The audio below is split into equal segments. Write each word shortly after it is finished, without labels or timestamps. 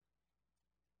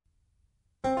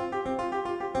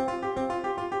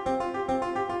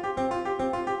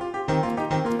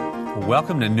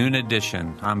Welcome to Noon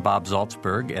Edition. I'm Bob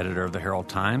Zaltzberg, editor of the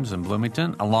Herald-Times in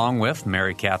Bloomington, along with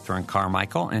Mary Catherine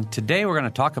Carmichael. And today we're going to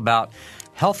talk about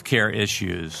healthcare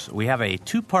issues. We have a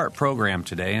two-part program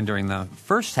today, and during the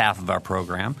first half of our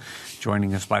program,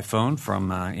 joining us by phone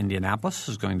from Indianapolis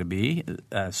is going to be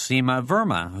Seema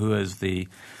Verma, who is the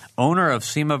owner of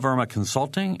Seema Verma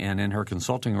Consulting, and in her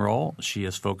consulting role, she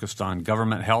is focused on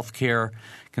government health care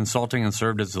consulting and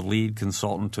served as the lead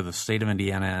consultant to the state of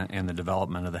Indiana in the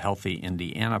development of the Healthy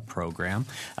Indiana program.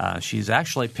 She's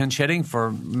actually pinch hitting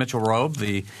for Mitchell Robe,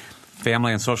 the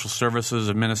Family and Social Services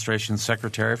Administration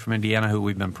Secretary from Indiana, who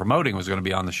we've been promoting was going to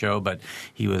be on the show, but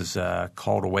he was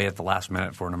called away at the last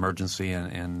minute for an emergency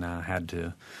and had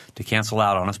to cancel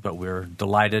out on us. But we're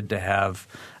delighted to have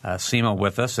Seema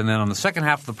with us. And then on the second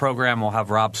half of the program, we'll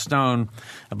have Rob Stone,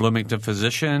 a Bloomington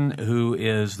physician who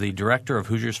is the director of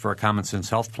Hoosiers for a Common Sense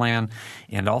Health Plan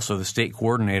and also the state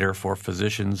coordinator for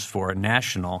Physicians for a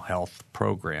National Health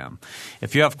Program.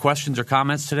 If you have questions or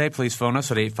comments today, please phone us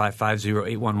at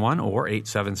 855-0811 or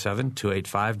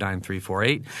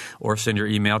 877-285-9348 or send your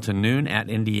email to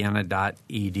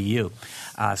noon@indiana.edu.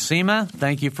 Seema,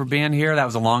 thank you for being here. That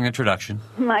was a long introduction.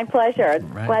 My pleasure.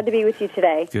 Right. Glad to be with you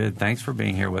today. Good. Thanks for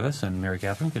being here with us. And Mary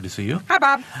Catherine, good to see you. Hi,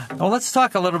 Bob. Well, let's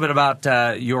talk a little bit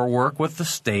about your work with the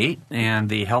state and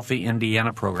the Healthy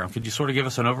Indiana program. Could you sort of give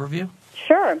us an overview?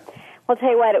 Sure. Well, I'll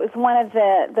tell you what, it was one of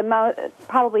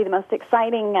probably the most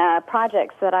exciting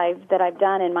projects that I've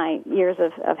done in my years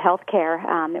of healthcare.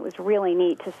 It was really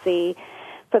neat to see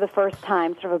for the first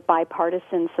time sort of a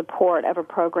bipartisan support of a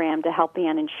program to help the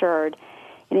uninsured.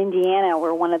 In Indiana,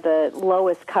 we're one of the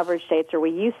lowest coverage states, or we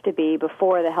used to be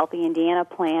before the Healthy Indiana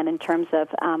plan in terms of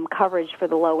coverage for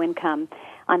the low-income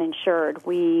uninsured.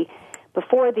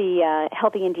 Before the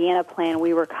Healthy Indiana plan,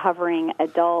 we were covering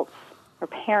adults or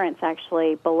parents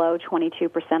actually below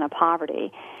 22% of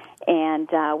poverty, and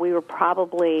we were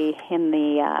probably in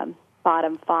the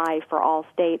bottom 5 for all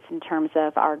states in terms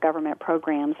of our government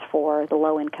programs for the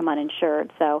low-income uninsured.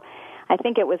 So I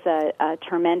think it was a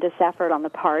tremendous effort on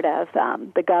the part of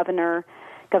the Governor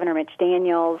Mitch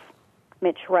Daniels,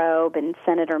 Mitch Robe, and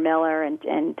Senator Miller,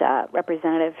 and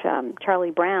Representative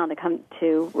Charlie Brown to come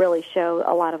to really show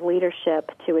a lot of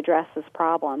leadership to address this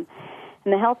problem.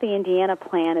 And the Healthy Indiana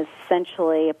plan is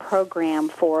essentially a program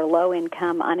for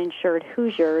low-income uninsured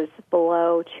Hoosiers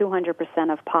below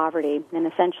 200% of poverty. And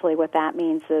essentially what that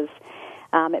means is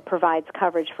it provides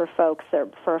coverage for folks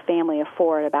for a family of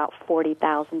 4 at about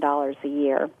 $40,000 a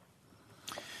year.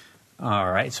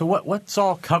 All right. So what's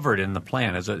all covered in the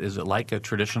plan? Is it like a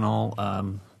traditional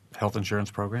health insurance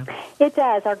program? It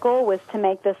does. Our goal was to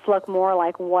make this look more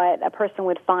like what a person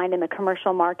would find in the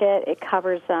commercial market. It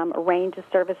covers a range of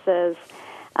services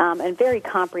and very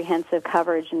comprehensive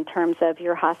coverage in terms of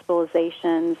your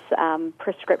hospitalizations,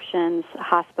 prescriptions,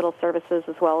 hospital services,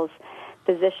 as well as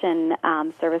physician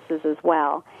services as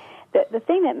well. The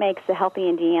thing that makes the Healthy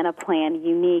Indiana plan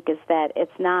unique is that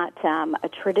it's not a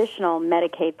traditional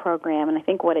Medicaid program, and I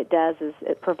think what it does is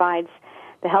it provides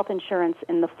the health insurance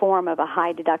in the form of a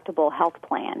high-deductible health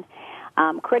plan.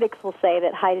 Critics will say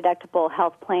that high-deductible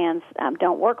health plans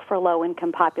don't work for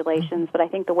low-income populations, but I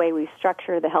think the way we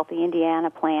structure the Healthy Indiana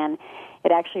plan,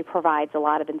 it actually provides a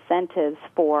lot of incentives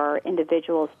for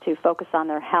individuals to focus on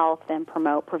their health and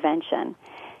promote prevention.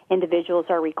 Individuals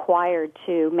are required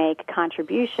to make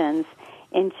contributions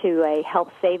into a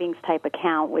health savings type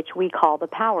account, which we call the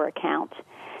Power Account.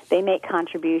 They make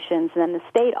contributions, and then the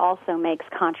state also makes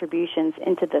contributions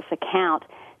into this account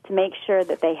to make sure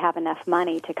that they have enough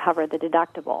money to cover the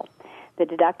deductible. The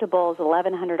deductible is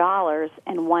 $1,100,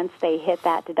 and once they hit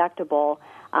that deductible,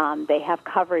 they have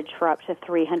coverage for up to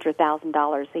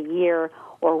 $300,000 a year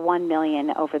or $1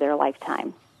 million over their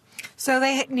lifetime. So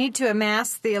they need to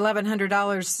amass the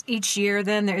 $1,100 each year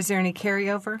then? Is there any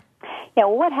carryover? Yeah,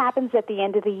 well, what happens at the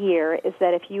end of the year is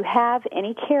that if you have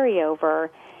any carryover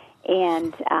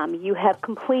and you have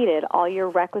completed all your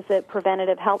requisite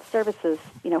preventative health services,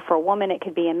 for a woman it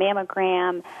could be a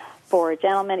mammogram, for a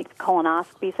gentleman it's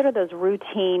colonoscopy, sort of those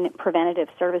routine preventative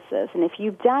services. And if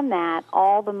you've done that,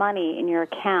 all the money in your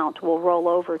account will roll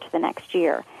over to the next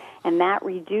year, and that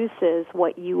reduces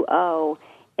what you owe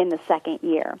in the second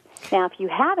year. Now, if you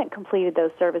haven't completed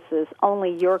those services,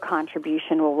 only your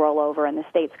contribution will roll over and the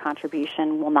state's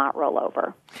contribution will not roll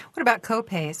over. What about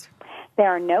co-pays? There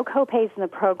are no co-pays in the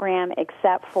program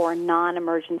except for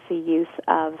non-emergency use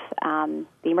of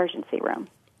the emergency room.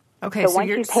 Okay, so once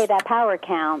you pay that Power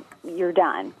Account, you're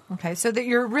done. Okay, so that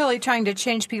you're really trying to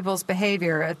change people's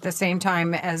behavior at the same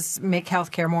time as make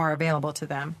health care more available to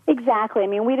them. Exactly. I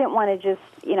mean, we didn't want to just,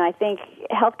 I think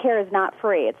health care is not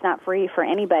free. It's not free for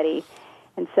anybody.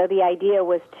 And so the idea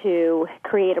was to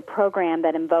create a program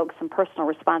that invokes some personal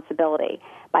responsibility.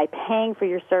 By paying for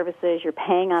your services, you're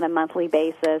paying on a monthly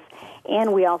basis,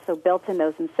 and we also built in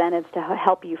those incentives to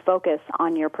help you focus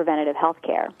on your preventative health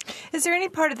care. Is there any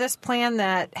part of this plan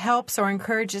that helps or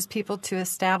encourages people to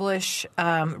establish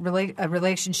a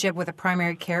relationship with a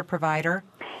primary care provider?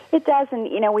 It does, and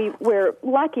we're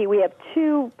lucky. We have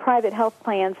 2 private health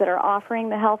plans that are offering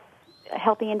the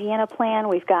Healthy Indiana plan.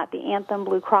 We've got the Anthem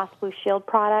Blue Cross Blue Shield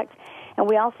product, and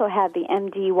we also have the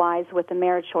MD Wise with the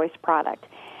MeriChoice product.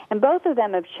 And both of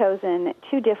them have chosen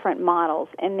 2 different models.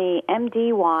 In the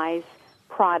MD Wise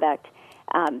product,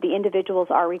 the individuals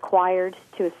are required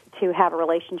to have a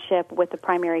relationship with the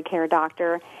primary care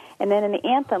doctor. And then in the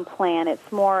Anthem plan, it's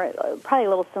more probably a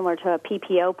little similar to a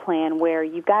PPO plan where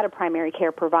you've got a primary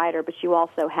care provider, but you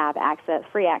also have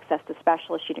free access to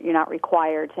specialists. You're not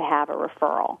required to have a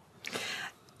referral.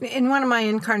 In one of my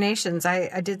incarnations,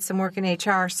 I did some work in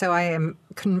HR, so I am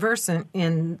conversant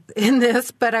in this,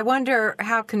 but I wonder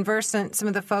how conversant some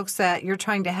of the folks that you're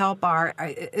trying to help are.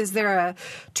 Is there a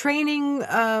training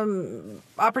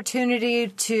opportunity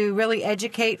to really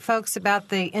educate folks about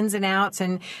the ins and outs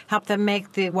and help them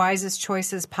make the wisest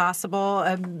choices possible,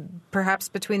 perhaps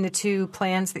between the 2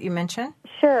 plans that you mentioned?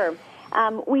 Sure.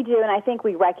 We do, and I think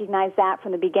we recognize that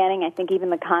from the beginning. I think even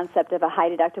the concept of a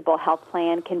high-deductible health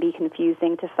plan can be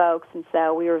confusing to folks, and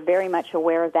so we were very much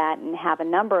aware of that and have a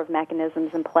number of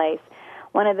mechanisms in place.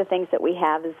 One of the things that we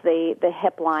have is the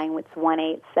HIP line, which is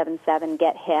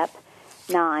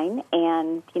 1-877-GET-HIP-9,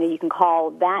 and you can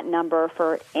call that number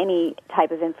for any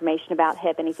type of information about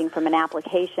HIP, anything from an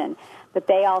application. But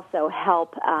they also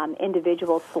help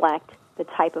individuals select the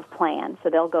type of plan, so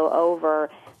they'll go over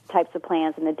types of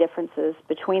plans and the differences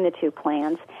between the 2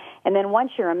 plans. And then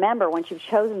once you're a member, once you've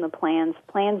chosen the plans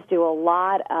do a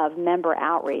lot of member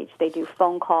outreach. They do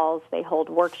phone calls, they hold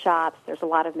workshops, there's a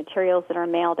lot of materials that are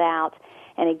mailed out.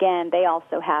 And again, they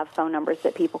also have phone numbers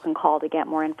that people can call to get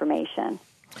more information.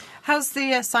 How's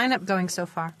the sign-up going so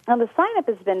far? Well, the sign-up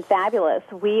has been fabulous.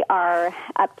 We are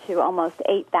up to almost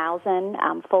 8,000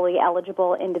 fully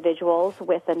eligible individuals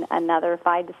with another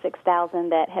 5,000 to 6,000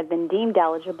 that have been deemed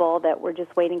eligible that we're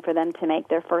just waiting for them to make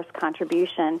their first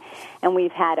contribution. And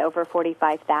we've had over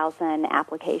 45,000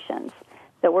 applications.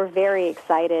 So we're very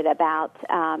excited about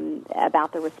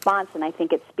the response, and I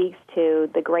think it speaks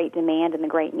to the great demand and the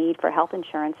great need for health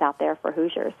insurance out there for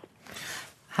Hoosiers.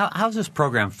 How's this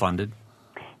program funded?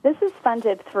 This is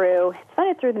funded through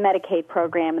the Medicaid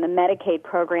program, and the Medicaid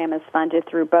program is funded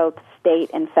through both state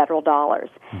and federal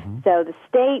dollars. Mm-hmm. So the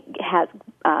state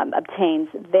obtains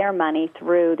their money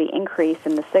through the increase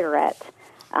in the cigarette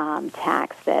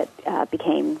tax that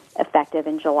became effective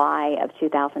in July of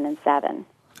 2007.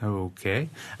 Okay.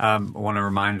 I want to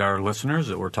remind our listeners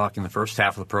that we're talking the first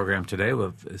half of the program today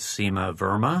with Seema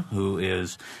Verma, who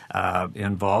is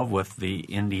involved with the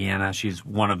Indiana. She's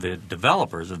one of the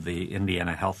developers of the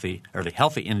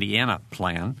Healthy Indiana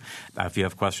plan. If you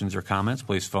have questions or comments,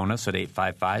 please phone us at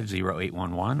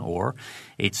 855-0811 or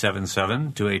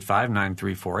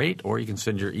 877-285-9348, or you can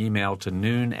send your email to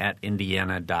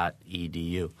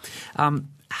noon@indiana.edu.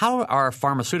 How are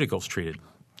pharmaceuticals treated?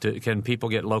 Can people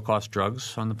get low-cost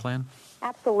drugs on the plan?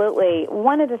 Absolutely.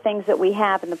 One of the things that we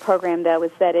have in the program, though, is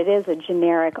that it is a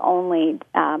generic-only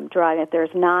drug. If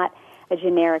there's not a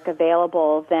generic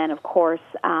available, then, of course,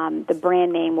 the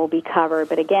brand name will be covered.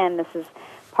 But, again, this is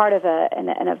part of an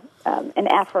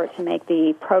effort to make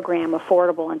the program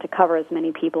affordable and to cover as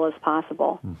many people as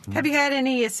possible. Mm-hmm. Have you had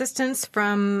any assistance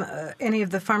from any of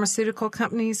the pharmaceutical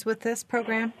companies with this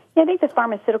program? Yeah, I think the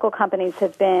pharmaceutical companies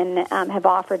have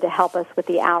offered to help us with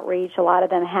the outreach. A lot of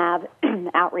them have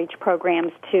outreach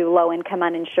programs to low-income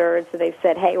uninsured, so they've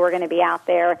said, hey, we're going to be out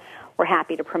there. We're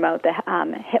happy to promote the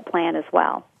HIP plan as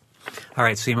well. All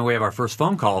right, Seema, we have our first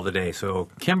phone call of the day, so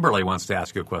Kimberly wants to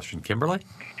ask you a question. Kimberly?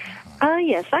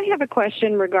 Yes, I have a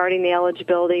question regarding the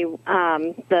eligibility,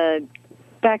 the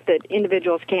fact that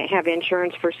individuals can't have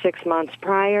insurance for 6 months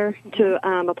prior to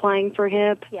applying for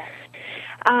HIP. Yes.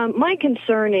 My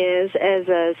concern is, as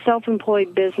a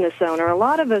self-employed business owner, a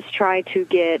lot of us try to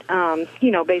get,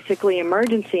 basically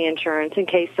emergency insurance in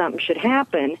case something should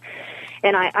happen.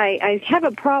 And I have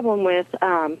a problem with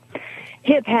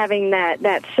HIP having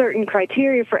that certain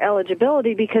criteria for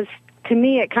eligibility, because to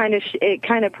me it kind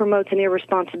of promotes an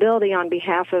irresponsibility on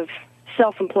behalf of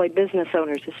self-employed business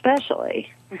owners,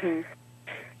 especially. Mm-hmm.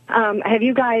 Have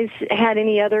you guys had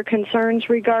any other concerns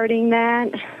regarding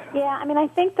that? Yeah, I mean, I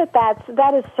think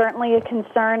that is certainly a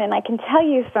concern, and I can tell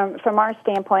you from our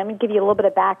standpoint, I'm going to give you a little bit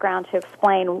of background to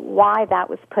explain why that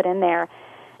was put in there.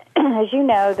 As you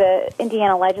know, the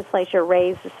Indiana legislature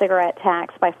raised the cigarette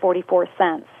tax by 44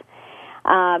 cents.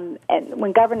 And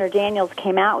when Governor Daniels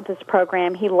came out with this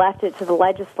program, he left it to the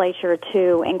legislature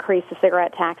to increase the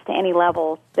cigarette tax to any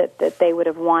level that they would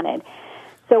have wanted.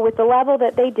 So with the level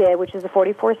that they did, which is the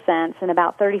 44 cents, and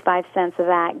about 35 cents of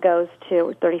that goes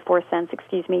to, 34 cents,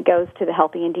 goes to the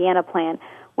Healthy Indiana plan,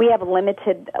 we have a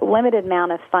limited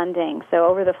amount of funding. So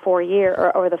over the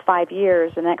 5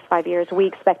 years, the next 5 years, we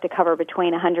expect to cover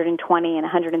between 120 and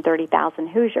 130,000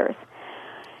 Hoosiers.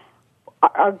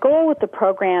 Our goal with the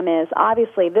program is,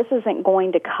 obviously, this isn't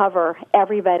going to cover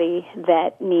everybody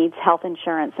that needs health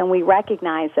insurance, and we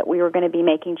recognize that we were going to be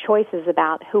making choices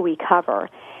about who we cover.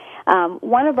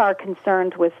 One of our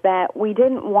concerns was that we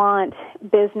didn't want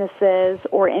businesses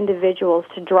or individuals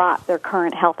to drop their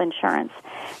current health insurance.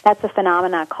 That's a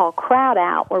phenomenon called crowd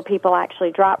out, where people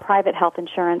actually drop private health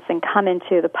insurance and come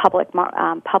into the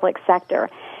public sector.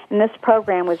 And this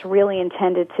program was really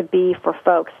intended to be for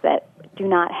folks that do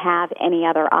not have any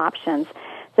other options.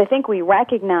 So I think we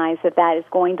recognize that is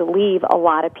going to leave a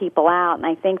lot of people out, and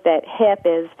I think that HIP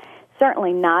is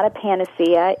certainly not a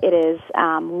panacea. It is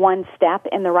one step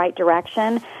in the right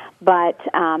direction, but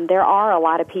there are a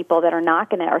lot of people that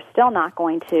are still not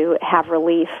going to have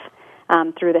relief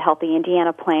through the Healthy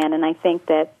Indiana plan, and I think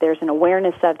that there's an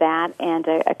awareness of that and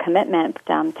a commitment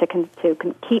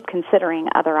to keep considering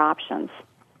other options.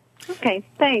 Okay,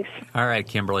 thanks. All right,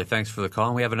 Kimberly, thanks for the call.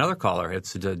 And we have another caller.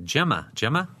 It's Gemma.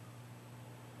 Gemma?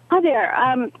 Hi there.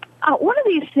 One of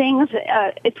these things,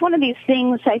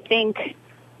 I think,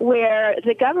 where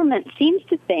the government seems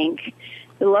to think,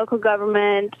 the local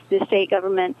government, the state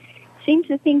government, seems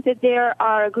to think that there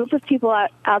are a group of people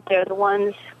out there, the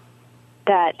ones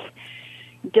that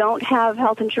don't have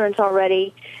health insurance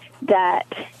already, that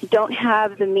don't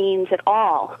have the means at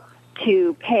all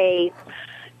to pay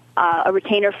a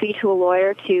retainer fee to a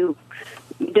lawyer to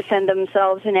defend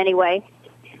themselves in any way.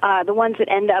 The ones that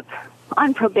end up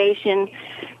on probation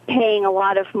paying a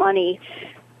lot of money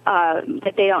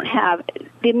that they don't have.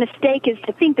 The mistake is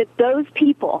to think that those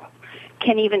people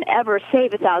can even ever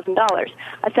save $1,000.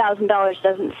 $1,000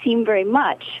 doesn't seem very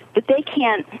much, but they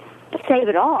can't save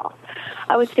it all.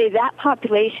 I would say that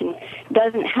population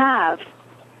doesn't have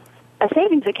a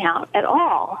savings account at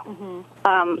all.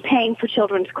 Mm-hmm. Paying for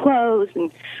children's clothes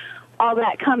and all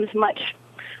that comes much,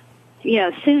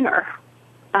 sooner.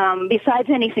 Besides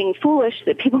anything foolish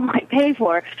that people might pay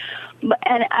for.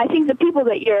 And I think the people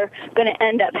that you're going to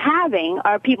end up having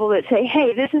are people that say,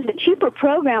 hey, this is a cheaper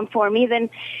program for me than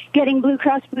getting Blue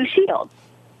Cross Blue Shield.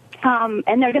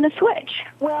 And they're going to switch.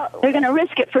 Well, they're going to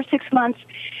risk it for 6 months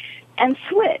and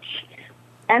switch.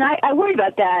 And I worry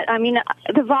about that. I mean,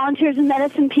 the Volunteers in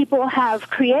Medicine people have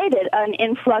created an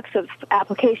influx of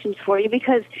applications for you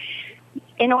because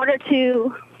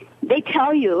they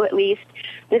tell you at least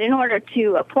that in order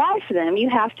to apply for them, you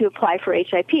have to apply for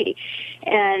HIP.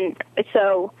 And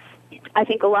so I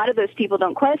think a lot of those people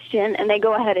don't question, and they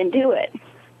go ahead and do it.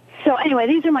 So anyway,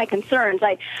 these are my concerns.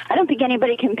 I don't think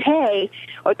anybody can pay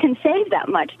or can save that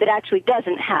much that actually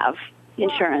doesn't have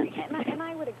insurance. Well, and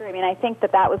I would agree. I mean, I think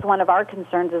that was one of our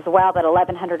concerns as well, that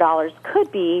 $1,100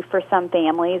 could be, for some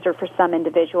families or for some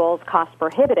individuals, cost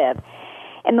prohibitive.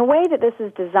 And the way that this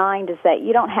is designed is that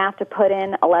you don't have to put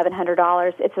in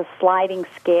 $1,100. It's a sliding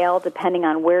scale depending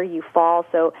on where you fall.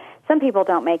 So some people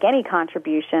don't make any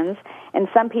contributions, and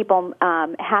some people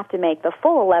have to make the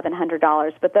full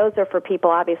 $1,100. But those are for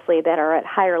people, obviously, that are at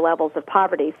higher levels of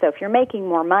poverty. So if you're making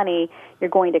more money,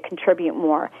 you're going to contribute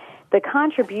more. The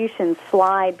contributions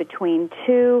slide between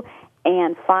 2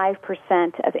 and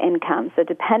 5% of income. So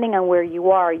depending on where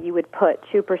you are, you would put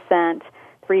 2%,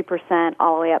 3%,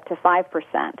 all the way up to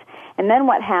 5%. And then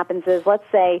what happens is, let's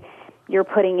say you're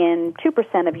putting in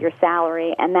 2% of your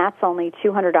salary, and that's only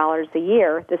 $200 a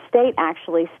year. The state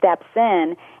actually steps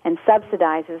in and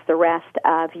subsidizes the rest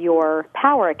of your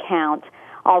power account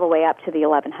all the way up to the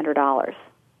 $1,100.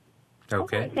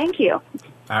 Okay. Thank you.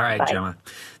 All right, Bye. Gemma.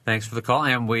 Thanks for the call.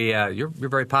 And you're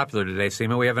very popular today,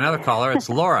 Seema. We have another caller. It's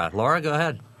Laura. Laura, go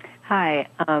ahead. Hi.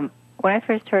 When I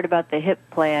first heard about the HIP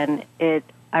plan,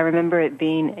 I remember it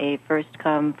being a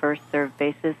first-come, first-served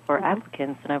basis for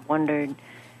applicants, and I've wondered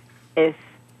if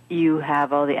you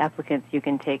have all the applicants you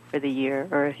can take for the year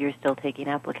or if you're still taking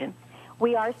applicants.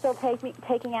 We are still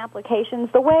taking applications.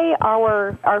 The way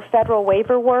our federal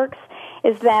waiver works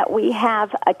is that we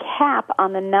have a cap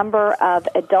on the number of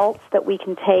adults that we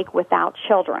can take without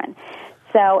children.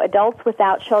 So adults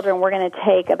without children, we're going to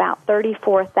take about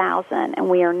 34,000, and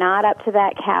we are not up to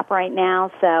that cap right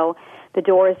now, so the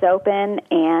door is open,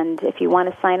 and if you want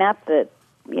to sign up,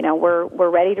 we're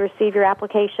ready to receive your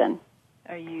application.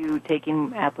 Are you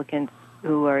taking applicants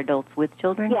who are adults with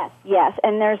children? Yes,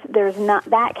 and there's not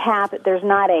that cap. There's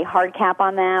not a hard cap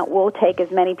on that. We'll take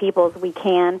as many people as we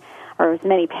can, or as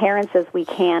many parents as we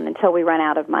can, until we run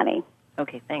out of money.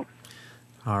 Okay, thanks.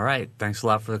 All right. Thanks a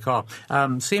lot for the call.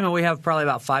 Seema, we have probably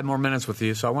about 5 more minutes with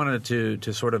you, so I wanted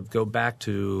to sort of go back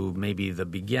to maybe the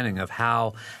beginning of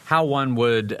how one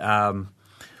would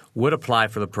apply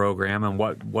for the program and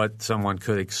what someone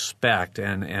could expect.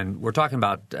 And we're talking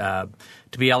about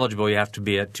to be eligible, you have to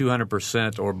be at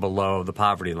 200% or below the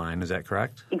poverty line. Is that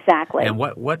correct? Exactly. And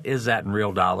what is that in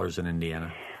real dollars in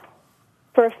Indiana?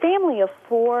 For a family of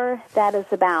 4, that is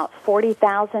about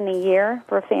 $40,000 a year.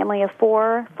 For a family of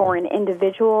 4, for an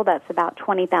individual, that's about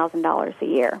 $20,000 a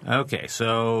year. Okay,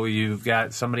 so you've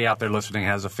got somebody out there listening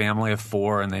has a family of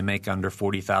 4 and they make under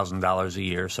 $40,000 a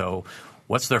year. So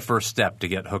what's their first step to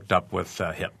get hooked up with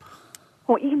HIP?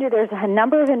 What you can do, there's a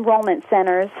number of enrollment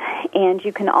centers, and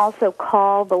you can also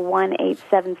call the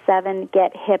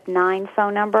 1-877-GET-HIP-9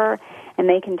 phone number, and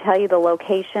they can tell you the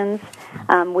locations.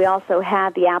 We also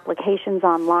have the applications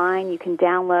online. You can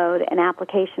download an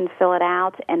application, fill it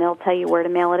out, and it'll tell you where to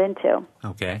mail it into.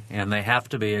 Okay, and they have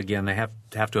to be, again, they have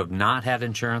to have not had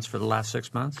insurance for the last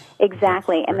 6 months?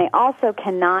 Exactly, and they also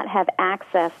cannot have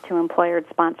access to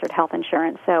employer-sponsored health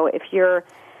insurance. So if your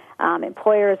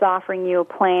employer is offering you a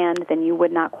plan, then you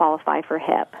would not qualify for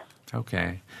HIP.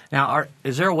 Okay. Now,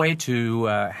 is there a way to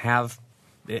have,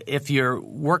 if you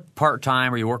work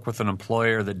part-time or you work with an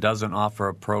employer that doesn't offer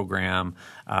a program,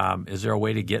 is there a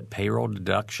way to get payroll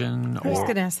deduction? I was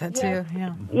going to ask that too,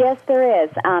 yeah. Yes, there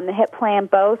is. The HIP plan,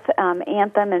 both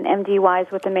Anthem and MDYs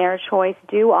with AmeriChoice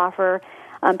do offer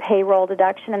payroll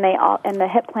deduction, and the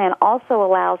HIP plan also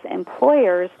allows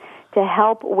employers to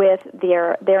help with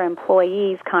their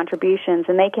employees' contributions,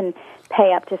 and they can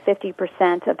pay up to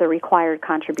 50% of the required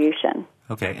contribution.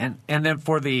 Okay, and then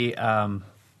for the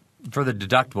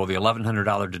deductible, the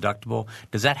 $1,100 deductible,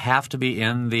 does that have to be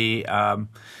in the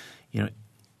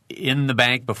in the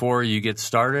bank before you get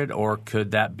started, or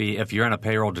could that be, if you're in a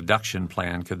payroll deduction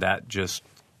plan, could that just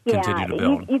continue to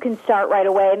build? You can start right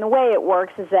away, and the way it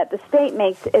works is that the state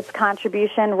makes its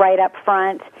contribution right up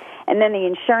front, and then the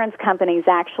insurance companies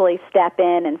actually step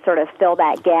in and sort of fill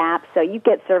that gap. So you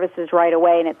get services right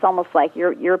away, and it's almost like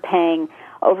you're paying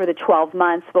over the 12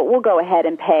 months, but we'll go ahead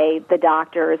and pay the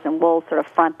doctors, and we'll sort of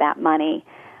front that money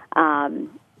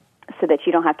so that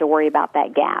you don't have to worry about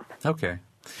that gap. Okay.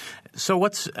 So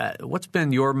what's been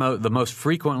the most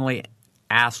frequently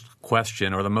asked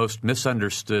question or the most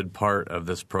misunderstood part of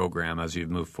this program as you've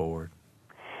moved forward?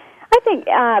 I think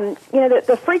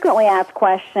the frequently asked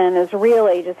question is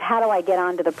really just how do I get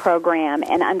onto the program,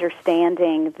 and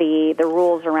understanding the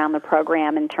rules around the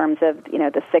program in terms of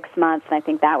the 6 months. And I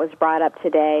think that was brought up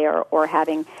today, or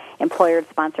having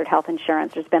employer-sponsored health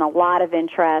insurance. There's been a lot of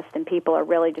interest, and people are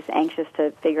really just anxious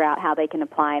to figure out how they can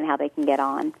apply and how they can get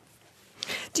on.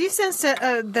 Do you sense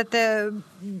that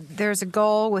there's a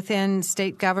goal within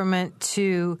state government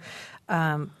to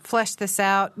flesh this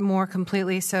out more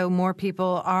completely so more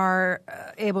people are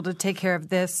able to take care of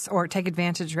this, or take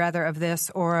advantage, rather, of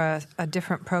this or a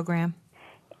different program?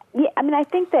 Yeah, I mean, I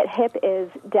think that HIP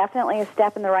is definitely a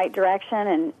step in the right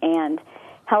direction, and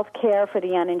health care for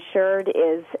the uninsured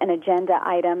is an agenda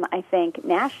item, I think,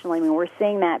 nationally. I mean, we're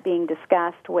seeing that being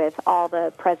discussed with all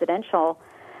the presidential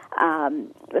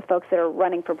the folks that are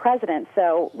running for president.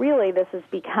 So really this has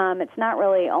become, it's not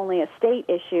really only a state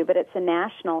issue, but it's a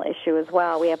national issue as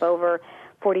well. We have over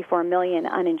 44 million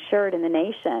uninsured in the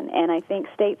nation, and I think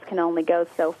states can only go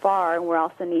so far, and we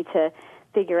also need to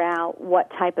figure out what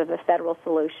type of a federal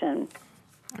solution.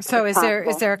 So is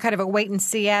there a kind of a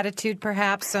wait-and-see attitude,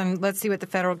 perhaps, and let's see what the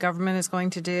federal government is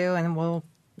going to do, and we'll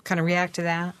kind of react to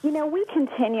that? We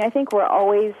continue. I think we're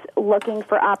always looking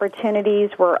for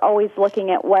opportunities. We're always looking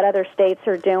at what other states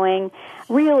are doing.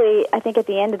 Really, I think at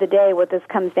the end of the day, what this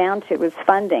comes down to is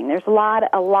funding. There's a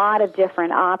lot of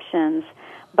different options,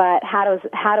 but how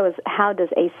does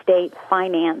a state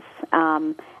finance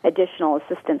additional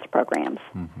assistance programs?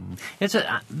 Mm-hmm. It's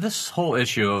this whole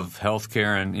issue of health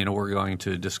care, and we're going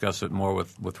to discuss it more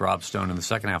with Rob Stone in the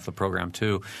second half of the program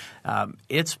too.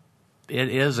 It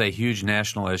is a huge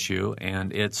national issue,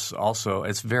 and it's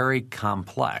very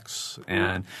complex.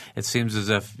 And it seems as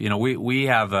if, we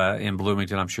have in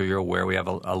Bloomington, I'm sure you're aware, we have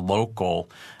a local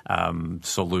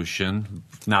solution,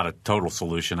 not a total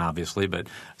solution, obviously, but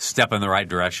step in the right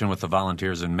direction with the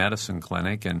Volunteers in Medicine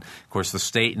Clinic. And, of course, the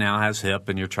state now has HIP,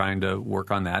 and you're trying to work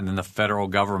on that. And then the federal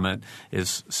government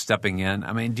is stepping in.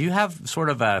 I mean, do you have sort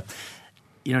of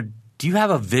do you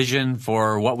have a vision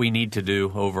for what we need to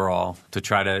do overall to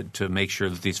try to make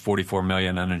sure that these 44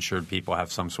 million uninsured people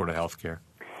have some sort of health care?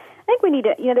 think we need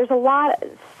to, there's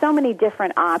so many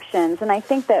different options, and I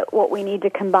think that what we need to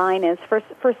combine is for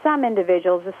some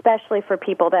individuals, especially for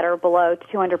people that are below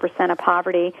 200% of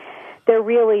poverty, there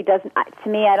really doesn't, to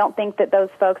me, I don't think that those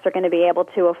folks are going to be able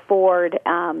to afford a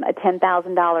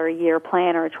 $10,000 a year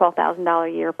plan or a $12,000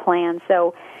 a year plan.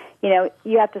 So,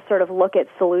 you have to sort of look at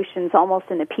solutions almost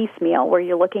in a piecemeal where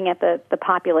you're looking at the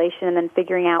population and then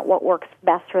figuring out what works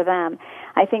best for them.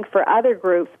 I think for other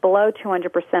groups below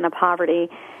 200% of poverty,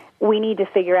 we need to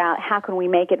figure out how can we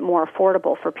make it more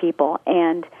affordable for people.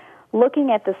 And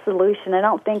looking at the solution, I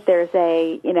don't think there's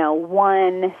a,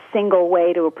 one single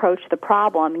way to approach the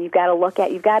problem. You've got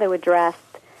to address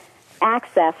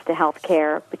access to health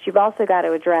care, but you've also got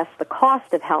to address the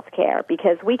cost of health care,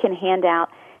 because we can hand out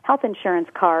health insurance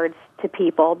cards to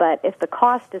people, but if the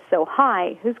cost is so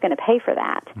high, who's going to pay for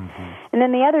that? Mm-hmm. And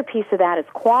then the other piece of that is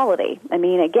quality. I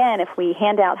mean, again, if we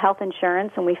hand out health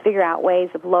insurance and we figure out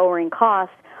ways of lowering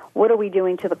costs, what are we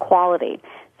doing to the quality?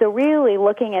 So really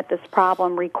looking at this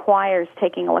problem requires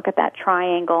taking a look at that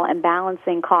triangle and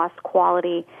balancing cost,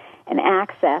 quality, and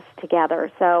access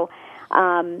together. So,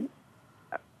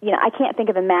 I can't think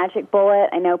of a magic bullet.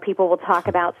 I know people will talk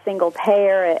about single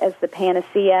payer as the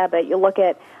panacea, but you look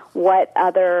at what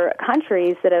other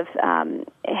countries that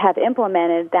have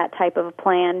implemented that type of a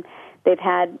plan, they've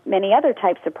had many other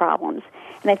types of problems.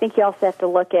 And I think you also have to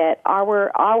look at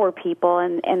our people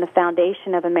and the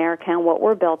foundation of America and what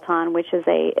we're built on, which is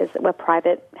a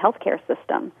private healthcare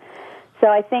system. So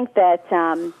I think that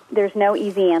there's no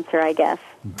easy answer, I guess.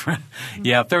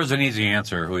 Yeah, if there was an easy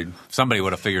answer, somebody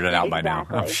would have figured it out by now,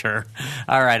 I'm sure.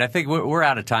 All right, I think we're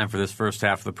out of time for this first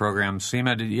half of the program.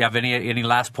 Seema, do you have any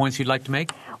last points you'd like to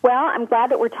make? Well, I'm glad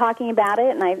that we're talking about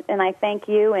it, and I thank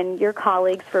you and your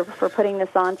colleagues for putting this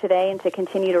on today and to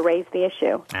continue to raise the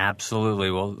issue.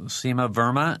 Absolutely. Well, Seema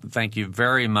Verma, thank you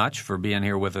very much for being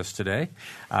here with us today.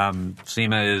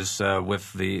 Seema is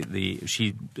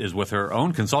she is with her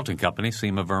own consulting company,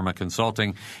 Seema Verma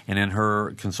Consulting, and in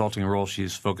her consulting role,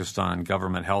 she's focused on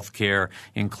government health care,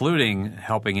 including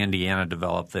helping Indiana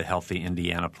develop the Healthy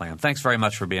Indiana Plan. Thanks very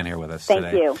much for being here with us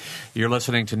today. Thank you. You're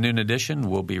listening to Noon Edition.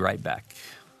 We'll be right back.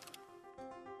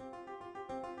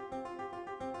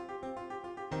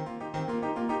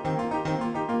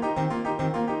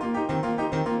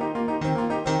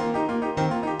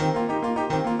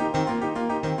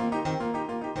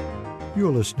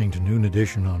 You're listening to Noon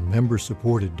Edition on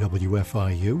member-supported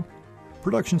WFIU.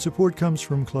 Production support comes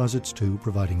from Closets 2,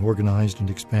 providing organized and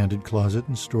expanded closet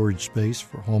and storage space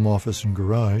for home office and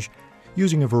garage,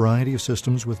 using a variety of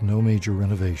systems with no major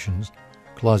renovations.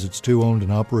 Closets 2 owned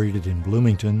and operated in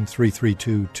Bloomington,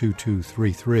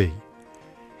 332-2233.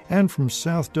 And from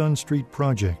South Dunn Street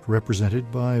Project,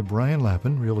 represented by Brian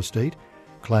Lappin, Real Estate,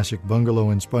 classic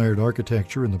bungalow-inspired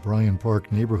architecture in the Bryan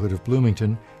Park neighborhood of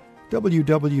Bloomington,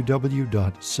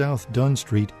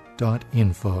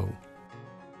 www.southdunstreet.info.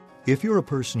 If you're a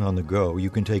person on the go,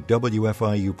 you can take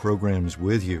WFIU programs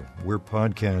with you. We're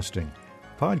podcasting.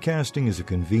 Podcasting is a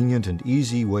convenient and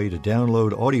easy way to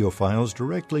download audio files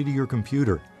directly to your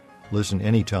computer. Listen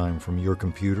anytime from your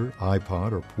computer,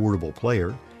 iPod, or portable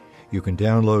player. You can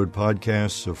download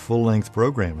podcasts of full-length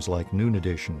programs like Noon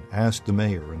Edition, Ask the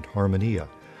Mayor, and Harmonia,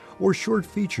 or short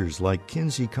features like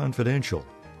Kinsey Confidential,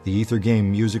 the Ether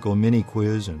Game musical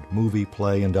mini-quiz, and movie,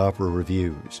 play, and opera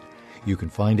reviews. You can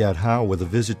find out how with a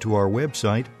visit to our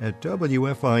website at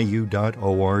wfiu.org.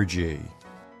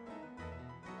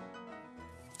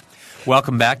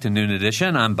 Welcome back to Noon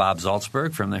Edition. I'm Bob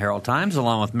Zaltzberg from the Herald Times,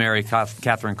 along with Mary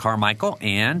Catherine Carmichael,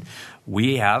 and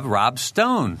we have Rob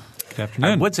Stone. Good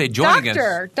afternoon. I would say joining us.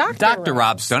 Dr.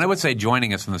 Rob Stone. I would say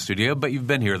joining us in the studio, but you've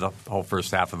been here the whole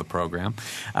first half of the program.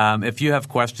 If you have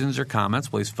questions or comments,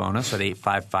 please phone us at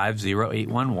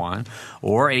 855-0811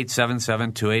 or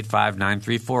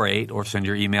 877-285-9348 or send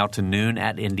your email to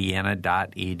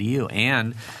noon@indiana.edu.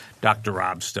 And Dr.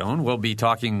 Rob Stone will be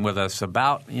talking with us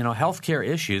about, healthcare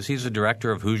issues. He's the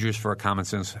director of Hoosiers for a Common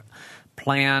Sense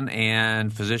Plan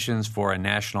and Physicians for a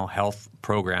National Health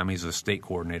Program. He's the state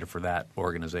coordinator for that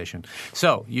organization.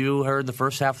 So you heard the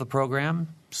first half of the program,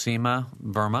 Seema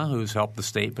Verma, who's helped the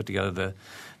state put together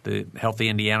the Healthy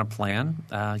Indiana Plan.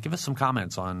 Give us some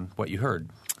comments on what you heard.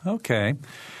 Okay.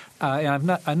 I've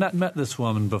not met this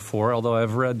woman before, although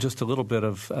I've read just a little bit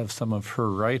of some of her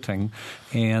writing,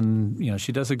 and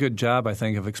she does a good job, I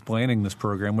think, of explaining this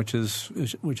program, which is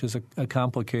a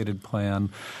complicated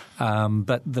plan.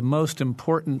 But the most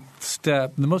important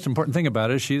thing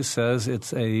about it, she says,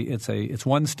 it's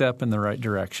one step in the right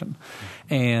direction,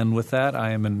 and with that,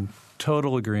 I am in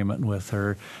total agreement with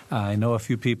her. I know a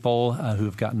few people who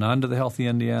have gotten onto the Healthy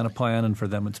Indiana Plan, and for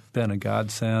them it's been a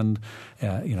godsend. It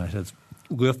has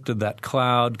lifted that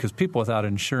cloud, because people without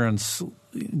insurance,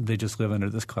 they just live under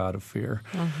this cloud of fear.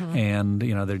 And,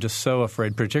 they're just so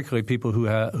afraid, particularly people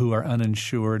who are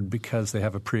uninsured because they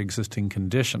have a pre-existing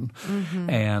condition.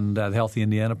 And the Healthy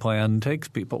Indiana Plan takes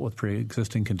people with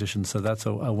pre-existing conditions, so that's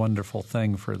a wonderful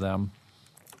thing for them.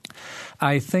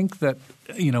 I think that,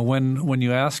 when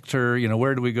you asked her,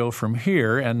 where do we go from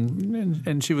here,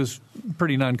 and she was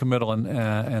pretty noncommittal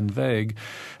and vague,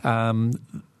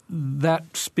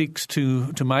 that speaks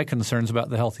to my concerns about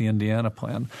the Healthy Indiana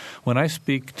Plan. When I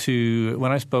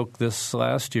spoke this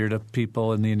last year to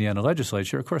people in the Indiana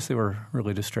legislature, of course they were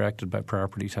really distracted by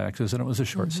property taxes, and it was a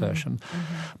short session.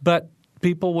 But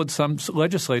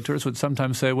legislators would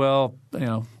sometimes say, well,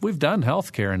 we've done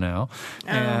health care now.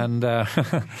 And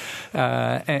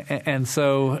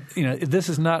so, this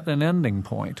is not an ending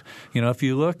point. If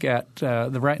you look at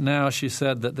right now, she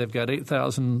said that they've got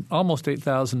almost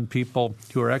 8,000 people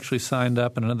who are actually signed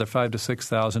up, and another 5,000 to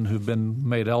 6,000 who've been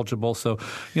made eligible. So,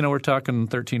 we're talking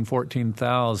 13,000,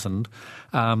 14,000.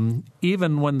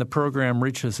 Even when the program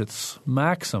reaches its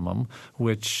maximum,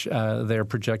 which they're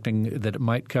projecting that it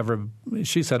might cover,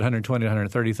 she said 120,000 to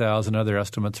 130,000. Other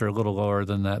estimates are a little lower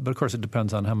than that. But, of course, it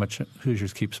depends on how much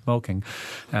Hoosiers keep smoking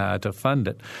to fund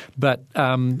it. But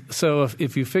so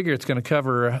if you figure it's going to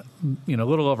cover, a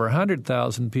little over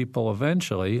 100,000 people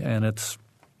eventually, and it's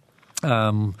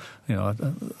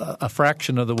a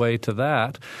fraction of the way to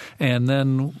that. And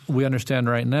then we understand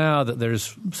right now that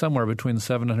there's somewhere between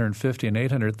 750 and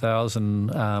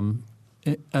 800,000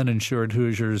 uninsured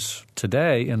Hoosiers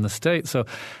today in the state. So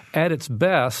at its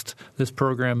best, this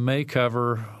program may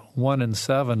cover 1 in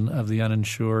 7 of the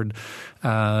uninsured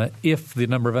if the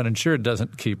number of uninsured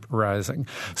doesn't keep rising.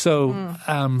 So,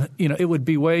 it would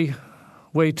be way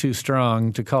too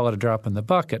strong to call it a drop in the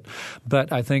bucket.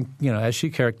 But I think, as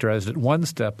she characterized it, one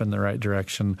step in the right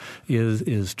direction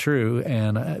is true.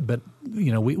 But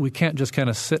we can't just kind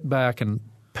of sit back and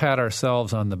pat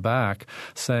ourselves on the back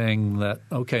saying that,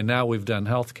 okay, now we've done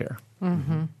health care.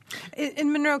 In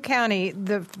Monroe County,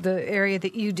 the area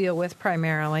that you deal with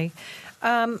primarily,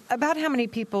 about how many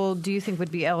people do you think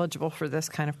would be eligible for this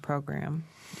kind of program?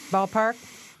 Ballpark?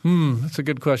 That's a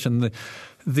good question.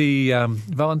 The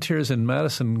Volunteers in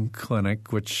Medicine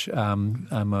Clinic, which I'm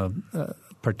a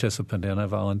participant in, I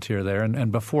volunteer there.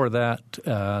 And before that,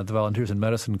 the Volunteers in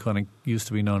Medicine Clinic used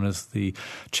to be known as the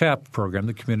CHAP program,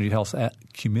 the Community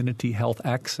Health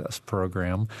Access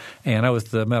Program. And I was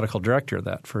the medical director of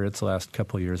that for its last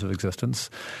couple of years of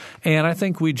existence. And I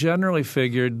think we generally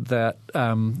figured that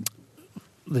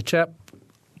the CHAP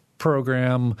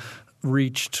program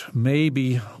reached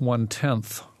maybe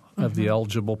 1/10 of the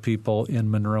eligible people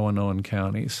in Monroe and Owen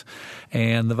counties,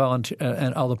 and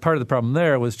although part of the problem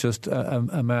there was just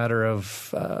a matter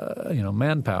of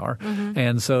manpower,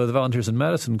 and so the Volunteers in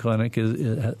Medicine Clinic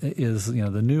is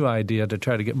the new idea to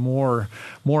try to get more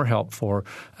help for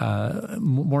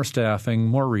more staffing,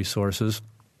 more resources.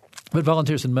 But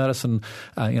Volunteers in Medicine,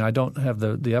 I don't have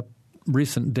the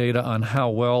recent data on how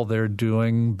well they're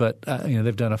doing, but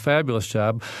they've done a fabulous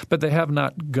job. But they have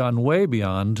not gone way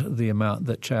beyond the amount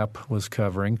that CHAP was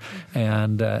covering,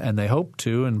 and they hope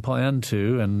to and plan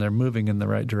to, and they're moving in the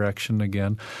right direction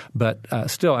again. But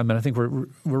still, I think we're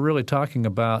really talking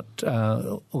about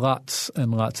lots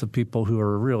and lots of people who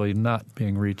are really not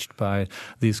being reached by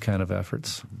these kind of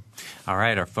efforts. All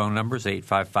right. Our phone number is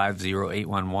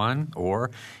 855-0811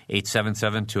 or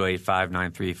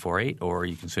 877-285-9348, or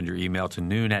you can send your email to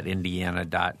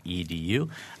noon@indiana.edu.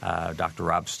 Dr.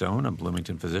 Rob Stone, a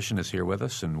Bloomington physician, is here with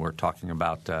us, and we're talking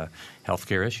about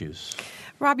healthcare issues.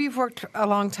 Rob, you've worked a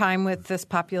long time with this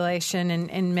population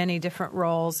in many different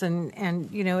roles, and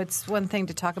it's one thing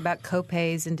to talk about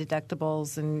copays and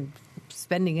deductibles and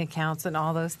spending accounts and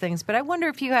all those things. But I wonder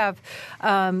if you have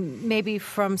maybe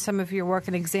from some of your work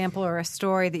an example or a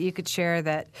story that you could share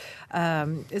that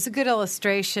is a good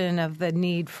illustration of the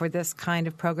need for this kind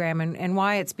of program and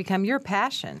why it's become your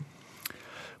passion.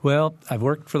 Well, I've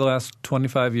worked for the last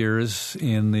 25 years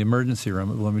in the emergency room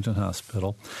at Bloomington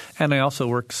Hospital, and I also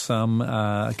work some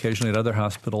occasionally at other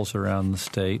hospitals around the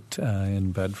state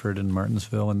in Bedford and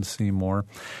Martinsville and Seymour.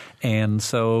 And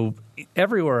so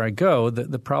everywhere I go,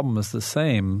 the problem is the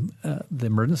same. The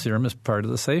emergency room is part of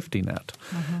the safety net.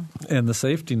 And the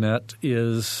safety net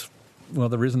is, well,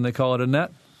 the reason they call it a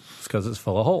net is because it's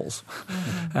full of holes.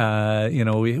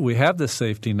 We have this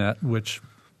safety net, which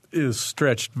is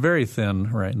stretched very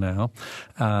thin right now.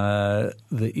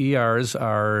 The ERs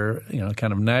are,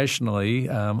 kind of nationally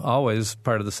always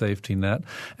part of the safety net,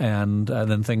 and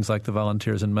then things like the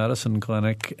Volunteers in Medicine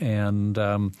Clinic and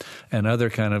other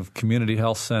kind of community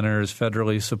health centers,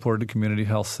 federally supported community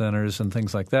health centers, and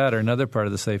things like that are another part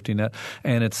of the safety net.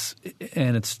 And it's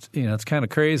kind of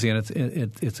crazy, and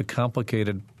it's a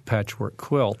complicated patchwork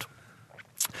quilt.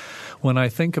 When I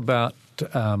think about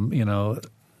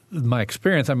my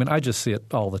experience, I just see it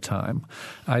all the time.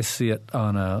 I see it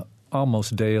on a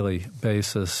almost daily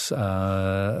basis.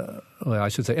 I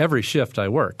should say every shift I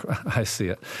work, I see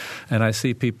it. And I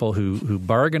see people who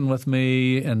bargain with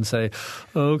me and say,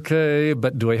 okay,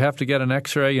 but do I have to get an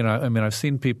X-ray? I've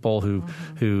seen people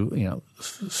who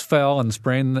fell and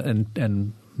sprained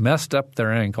and messed up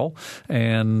their ankle,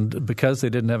 and because they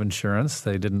didn't have insurance,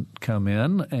 they didn't come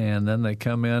in, and then they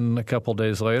come in a couple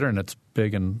days later and it's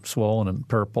big and swollen and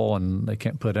purple, and they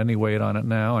can't put any weight on it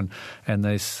now, and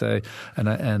they say,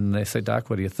 Doc,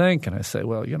 what do you think? And I say,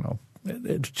 well,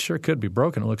 it sure could be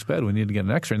broken. It looks bad. We need to get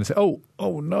an X-ray. And they say,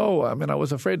 oh no. I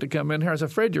was afraid to come in here. I was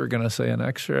afraid you were going to say an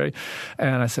X-ray.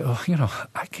 And I say,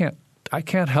 I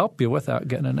can't help you without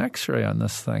getting an X-ray on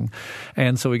this thing.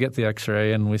 And so we get the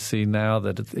X-ray, and we see now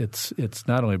that it's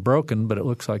not only broken, but it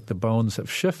looks like the bones have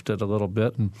shifted a little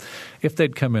bit. And if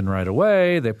they'd come in right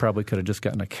away, they probably could have just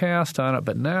gotten a cast on it.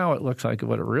 But now it looks like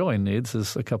what it really needs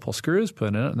is a couple screws put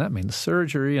in it, and that means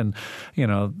surgery. And you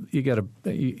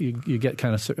get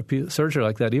kind of surgery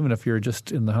like that, even if you're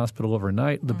just in the hospital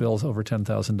overnight, the bill's over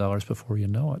 $10,000 before you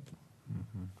know it.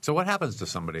 Mm-hmm. So what happens to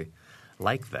somebody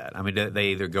like that? Do they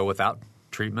either go without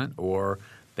treatment or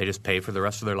they just pay for the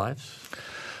rest of their lives?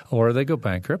 Or they go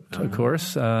bankrupt, of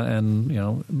course, and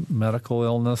medical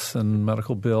illness and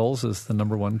medical bills is the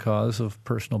number one cause of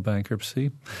personal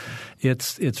bankruptcy.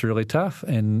 It's really tough,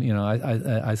 and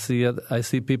I see it. I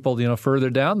see people further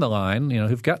down the line,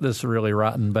 who've got this really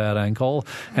rotten bad ankle,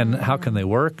 and how can they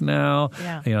work now?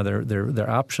 Yeah. Their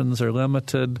options are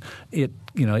limited. It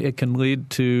can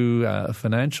lead to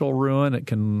financial ruin. It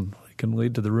can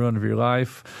lead to the ruin of your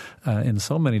life in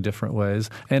so many different ways,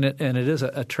 and it is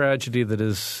a tragedy that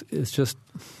is just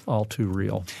all too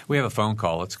real. We have a phone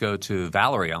call. Let's go to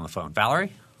Valerie on the phone.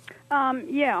 Valerie?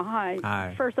 Yeah, hi.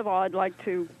 Hi. First of all, I'd like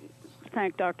to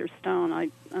thank Dr. Stone. I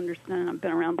understand I've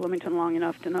been around Bloomington long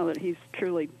enough to know that he's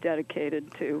truly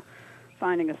dedicated to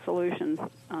finding a solution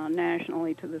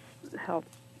nationally to this health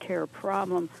care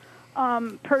problem.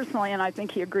 Personally, and I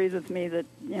think he agrees with me that,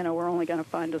 we're only going to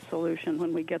find a solution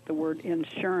when we get the word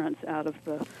insurance out of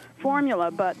the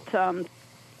formula. But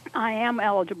I am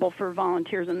eligible for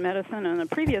Volunteers in Medicine, and a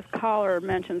previous caller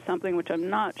mentioned something which I'm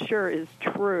not sure is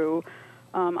true.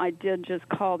 I did just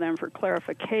call them for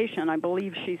clarification. I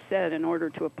believe she said in order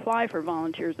to apply for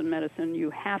Volunteers in Medicine,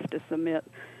 you have to submit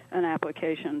an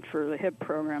application for the HIP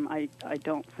program. I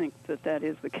don't think that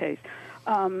is the case.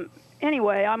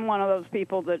 Anyway, I'm one of those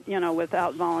people that,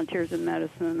 without Volunteers in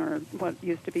Medicine or what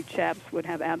used to be CHAPS would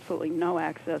have absolutely no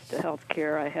access to health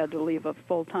care. I had to leave a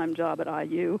full-time job at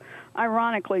IU,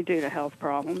 ironically due to health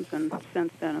problems, and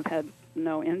since then I've had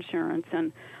no insurance.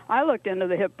 And I looked into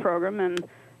the HIP program, and,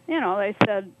 they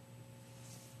said,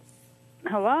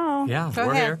 hello? Yeah,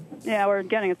 we're here. Yeah, we're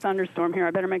getting a thunderstorm here.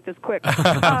 I better make this quick.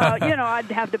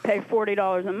 I'd have to pay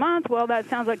 $40 a month. Well, that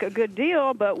sounds like a good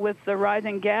deal, but with the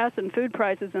rising gas and food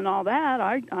prices and all that,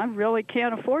 I really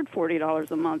can't afford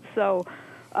 $40 a month. So,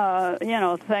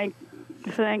 thank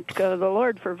the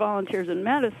Lord for Volunteers in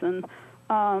Medicine.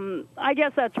 I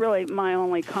guess that's really my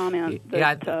only comment.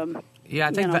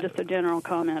 I think just a general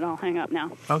comment. I'll hang up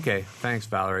now. Okay, thanks,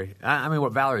 Valerie.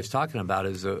 What Valerie's talking about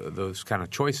is those kind of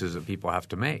choices that people have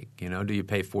to make. Do you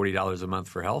pay $40 a month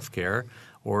for health care,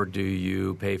 or do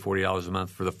you pay $40 a month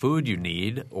for the food you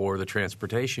need, or the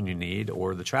transportation you need,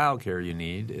 or the child care you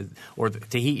need, or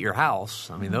to heat your house?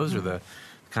 Those are the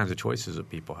kinds of choices that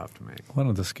people have to make. One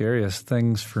of the scariest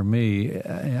things for me,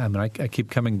 I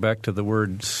keep coming back to the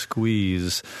word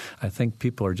squeeze. I think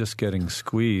people are just getting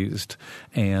squeezed.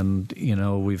 And,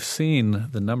 we've seen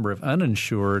the number of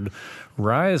uninsured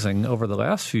rising over the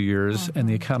last few years, and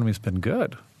the economy's been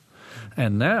good.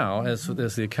 And now, as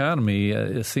the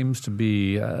economy seems to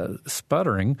be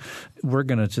sputtering, we're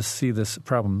going to just see this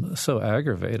problem so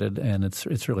aggravated, and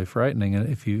it's really frightening. And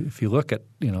if you look at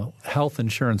health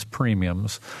insurance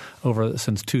premiums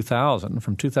since 2000,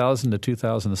 from 2000 to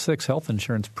 2006, health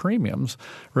insurance premiums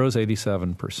rose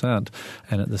 87%,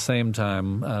 and at the same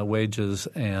time, wages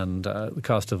and the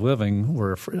cost of living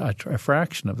were a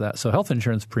fraction of that. So health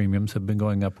insurance premiums have been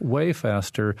going up way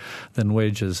faster than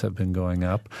wages have been going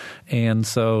up. And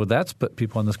so that's put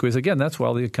people on the squeeze. Again, that's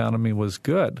while the economy was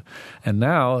good. And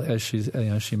now, as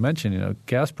she mentioned,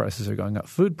 gas prices are going up,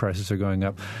 food prices are going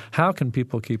up. How can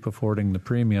people keep affording the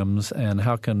premiums, and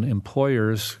how can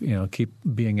employers, keep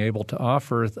being able to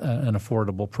offer an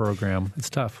affordable program? It's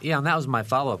tough. Yeah, and that was my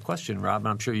follow-up question, Rob, and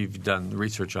I'm sure you've done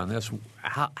research on this.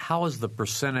 How is the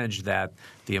percentage that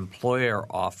the employer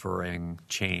offering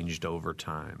changed over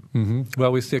time? Mm-hmm.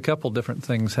 Well, we see a couple different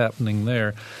things happening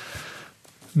there.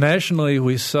 Nationally,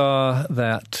 we saw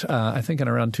that I think in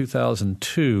around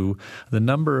 2002, the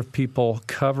number of people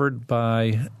covered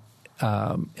by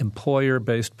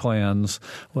employer-based plans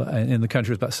in the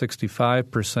country is about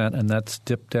 65%, and that's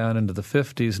dipped down into the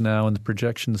 50s now. And the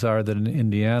projections are that in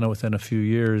Indiana, within a few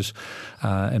years,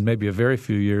 and maybe a very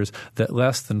few years, that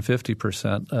less than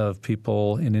 50% of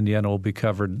people in Indiana will be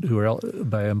covered who are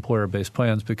by employer-based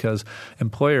plans, because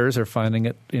employers are finding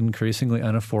it increasingly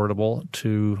unaffordable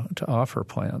to offer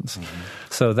plans. Mm-hmm.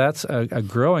 So that's a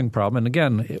growing problem. And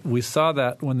again, we saw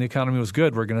that when the economy was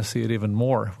good. We're going to see it even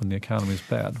more when the economy is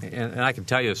bad. And I can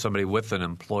tell you, as somebody with an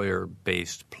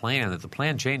employer-based plan, that the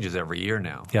plan changes every year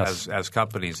now. Yes. As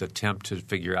companies attempt to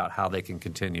figure out how they can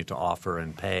continue to offer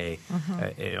and pay,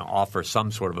 offer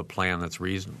some sort of a plan that's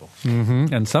reasonable.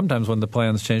 Mm-hmm. And sometimes when the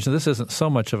plans change, and this isn't so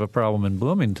much of a problem in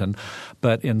Bloomington,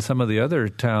 but in some of the other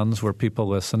towns where people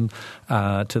listen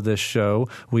to this show,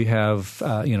 we have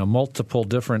multiple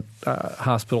different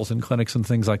hospitals and clinics and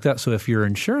things like that. So if your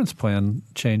insurance plan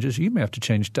changes, you may have to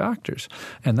change doctors,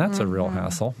 and that's a real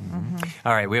hassle. Mm-hmm.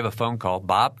 All right, we have a phone call.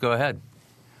 Bob, go ahead.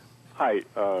 Hi,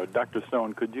 Dr.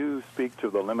 Stone. Could you speak to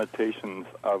the limitations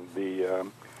of the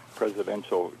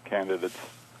presidential candidates'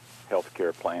 health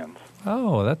care plans?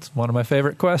 Oh, that's one of my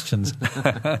favorite questions.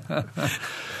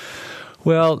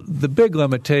 Well, the big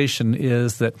limitation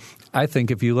is that I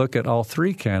think if you look at all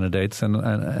three candidates, and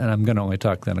I'm going to only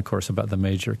talk then, of course, about the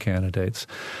major candidates.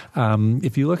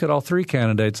 If you look at all three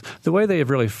candidates, the way they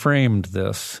have really framed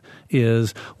this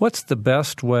is what's the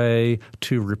best way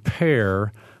to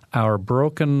repair our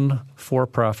broken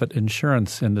for-profit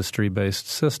insurance industry-based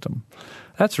system?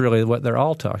 That's really what they're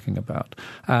all talking about.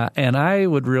 And I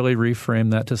would really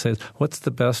reframe that to say, what's the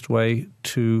best way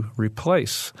to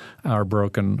replace our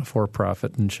broken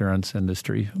for-profit insurance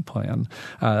industry plan?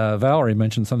 Valerie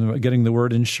mentioned something about getting the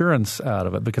word insurance out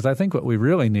of it, because I think what we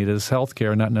really need is health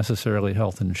care, not necessarily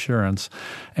health insurance.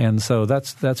 And so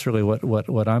that's really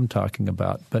what I'm talking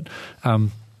about. But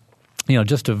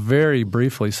just to very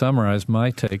briefly summarize my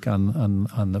take on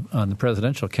the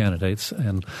presidential candidates,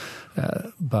 and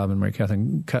Bob and Mary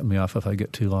Catherine, cut me off if I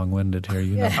get too long-winded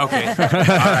here. Okay. All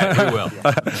right, we will.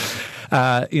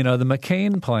 The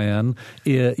McCain plan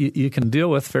you can deal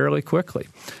with fairly quickly,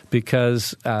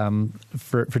 because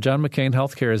for John McCain,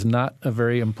 health care is not a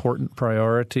very important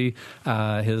priority.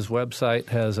 His website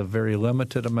has a very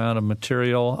limited amount of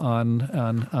material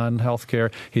on health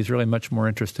care. He's really much more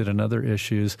interested in other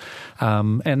issues,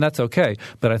 and that's okay.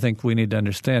 But I think we need to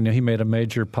understand, he made a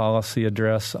major policy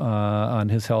address on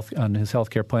his health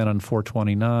care plan on April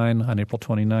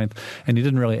 29th, and he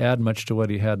didn't really add much to what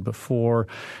he had before.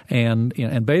 And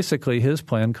basically his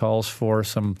plan calls for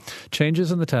some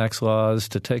changes in the tax laws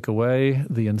to take away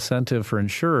the incentive for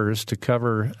employers to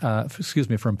cover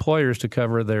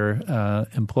their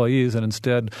employees, and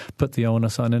instead put the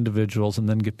onus on individuals and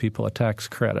then give people a tax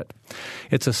credit.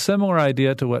 It's a similar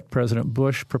idea to what President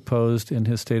Bush proposed in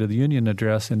his State of the Union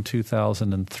address in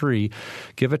 2003.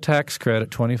 Give a tax credit,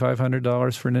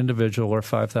 $2,500 for an individual or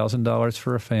 $5,000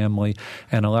 for a family,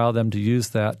 and allow them to use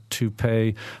that to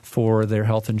pay for their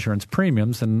health insurance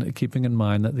premiums, and keeping in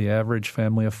mind that the average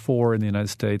family of four in the United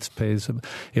States pays,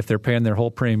 if they're paying their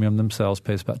whole premium themselves,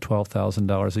 pays about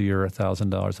 $12,000 a year,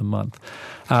 $1,000 a month.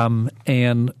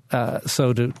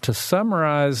 So to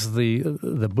summarize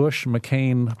the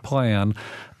Bush-McCain plan,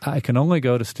 I can only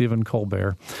go to Stephen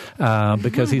Colbert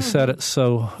because he said it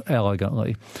so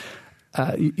elegantly.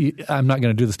 I'm not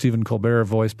going to do the Stephen Colbert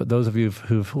voice, but those of you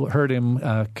who've heard him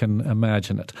can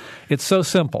imagine it. It's so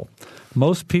simple.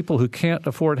 Most people who can't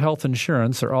afford health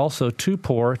insurance are also too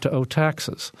poor to owe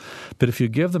taxes. But if you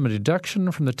give them a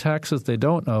deduction from the taxes they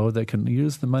don't owe, they can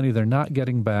use the money they're not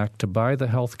getting back to buy the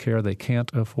health care they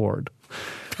can't afford.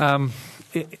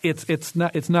 It's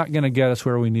not going to get us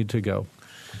where we need to go.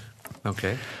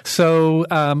 Okay. So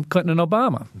Clinton and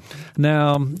Obama.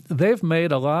 Now, they've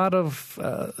made a lot of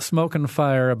smoke and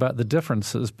fire about the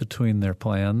differences between their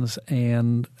plans,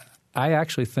 and I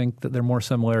actually think that there are more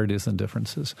similarities than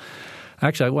differences.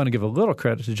 Actually, I want to give a little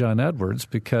credit to John Edwards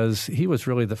because he was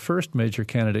really the first major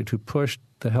candidate who pushed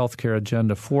the healthcare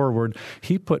agenda forward.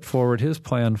 He put forward his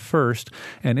plan first,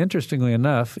 and interestingly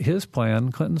enough, his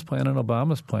plan, Clinton's plan and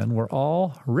Obama's plan, were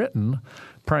all written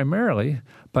primarily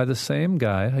by the same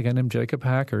guy, a guy named Jacob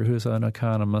Hacker, who's an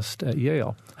economist at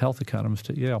Yale, health economist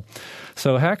at Yale.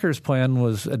 So Hacker's plan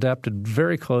was adapted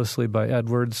very closely by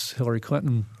Edwards. Hillary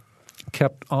Clinton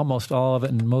kept almost all of it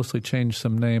and mostly changed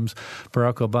some names.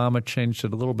 Barack Obama changed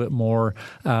it a little bit more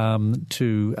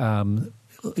to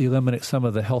eliminate some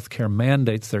of the health care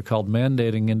mandates. They're called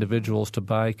mandating individuals to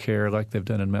buy care like they've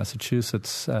done in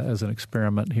Massachusetts as an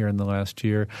experiment here in the last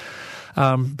year.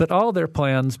 But all their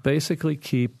plans basically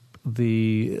keep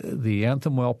the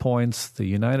Anthem Well Points, the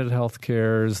United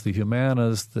Healthcares, the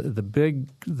Humanas,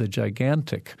 the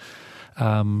gigantic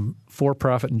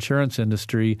for-profit insurance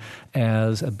industry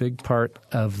as a big part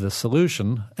of the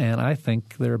solution, and I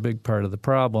think they're a big part of the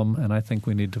problem, and I think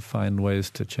we need to find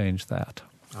ways to change that.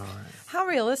 All right. How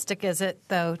realistic is it,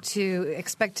 though, to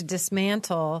expect to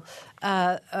dismantle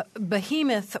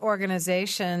behemoth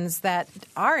organizations that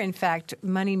are, in fact,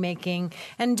 money-making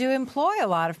and do employ a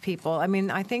lot of people? I mean,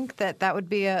 I think that would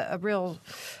be a real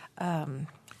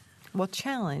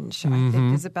challenge, I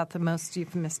think, is about the most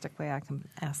euphemistic way I can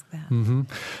ask that. Mm-hmm.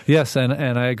 Yes, and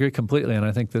I agree completely, and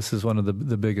I think this is one of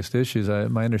the biggest issues.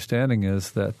 My understanding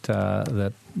is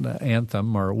that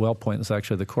Anthem, or WellPoint is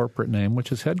actually the corporate name,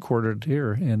 which is headquartered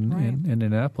here in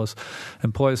Indianapolis,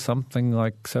 employs something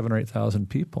like 7,000 or 8,000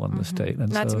 people in the state.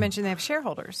 And Not to mention they have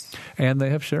shareholders. And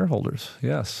they have shareholders,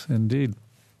 yes, indeed.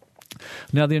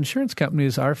 Now, the insurance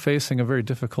companies are facing a very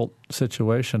difficult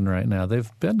situation right now.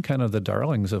 They've been kind of the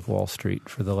darlings of Wall Street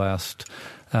for the last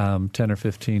 10 or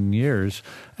 15 years,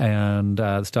 and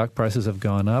the stock prices have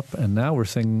gone up, and now we're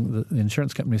seeing the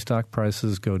insurance company stock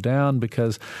prices go down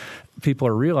because people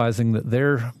are realizing that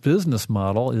their business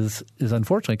model is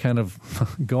unfortunately kind of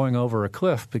going over a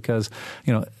cliff because,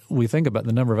 we think about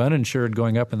the number of uninsured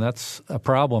going up, and that's a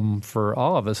problem for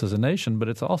all of us as a nation, but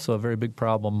it's also a very big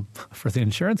problem for the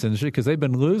insurance industry because they've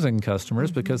been losing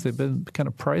customers because they've been kind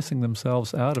of pricing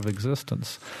themselves out of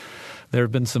existence. There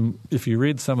have been if you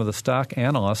read some of the stock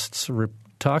analysts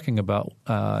talking about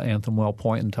Anthem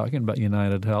WellPoint and talking about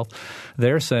United Health,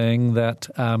 they're saying that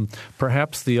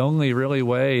perhaps the only really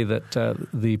way that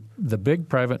the big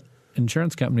private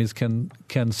insurance companies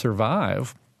can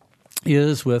survive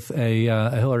is with a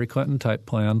Hillary Clinton-type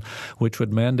plan, which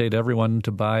would mandate everyone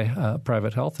to buy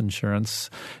private health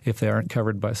insurance if they aren't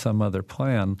covered by some other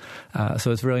plan. So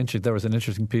it's really interesting. There was an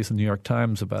interesting piece in the New York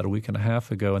Times about a week and a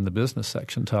half ago in the business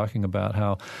section talking about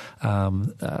how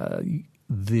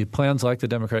the plans like the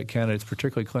Democratic candidates,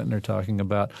 particularly Clinton, are talking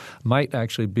about might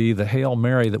actually be the Hail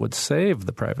Mary that would save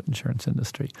the private insurance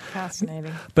industry.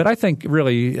 Fascinating. But I think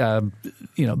really,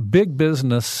 big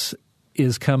business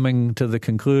is coming to the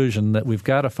conclusion that we've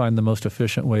got to find the most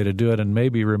efficient way to do it, and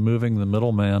maybe removing the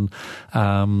middleman,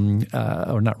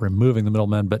 or not removing the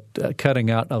middleman, but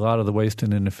cutting out a lot of the waste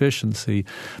and inefficiency.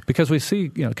 Because we see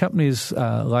companies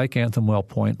like Anthem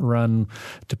WellPoint run,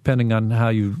 depending on how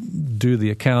you do the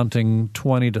accounting,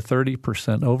 20 to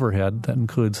 30% overhead. That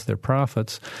includes their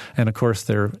profits, and of course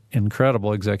their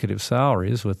incredible executive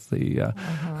salaries. With the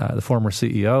former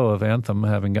CEO of Anthem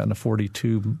having gotten a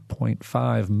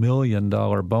 $42.5 million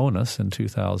bonus in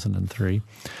 2003.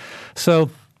 So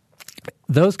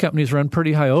those companies run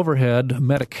pretty high overhead.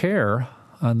 Medicare,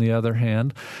 on the other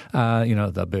hand,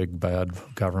 the big bad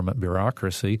government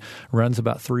bureaucracy runs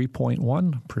about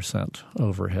 3.1%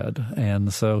 overhead.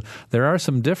 And so there are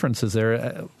some differences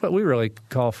there. What we really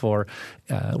call for,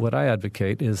 what I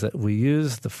advocate, is that we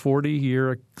use the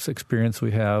 40-year experience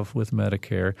we have with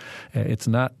Medicare. It's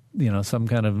not some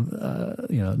kind of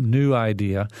new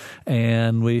idea,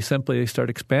 and we simply start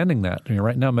expanding that.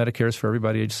 Right now, Medicare is for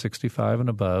everybody age 65 and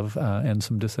above, and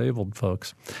some disabled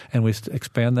folks, and we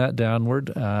expand that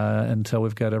downward until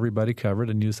we've got everybody covered,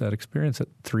 and use that experience at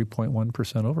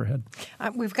 3.1% overhead.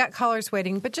 We've got callers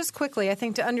waiting, but just quickly, I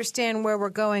think to understand where we're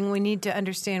going, we need to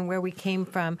understand where we came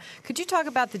from. Could you talk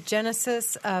about the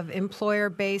genesis of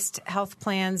employer-based health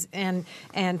plans and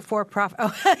for-profit?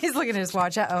 Oh, he's looking at his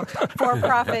watch.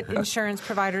 For-profit insurance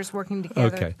providers working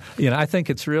together? Okay. I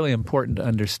think it's really important to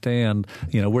understand,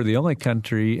 we're the only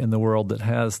country in the world that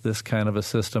has this kind of a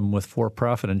system with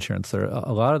for-profit insurance.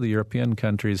 A lot of the European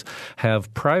countries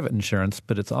have private insurance,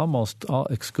 but it's almost all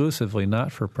exclusively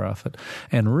not-for-profit.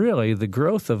 And really, the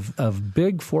growth of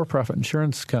big for-profit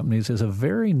insurance companies is a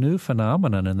very new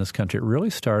phenomenon in this country. It really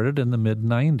started in the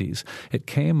mid-'90s. It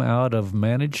came out of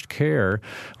managed care,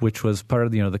 which was part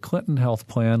of the Clinton health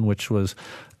plan, which was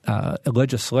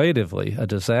legislatively a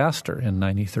disaster in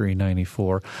 93,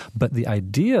 94. But the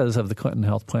ideas of the Clinton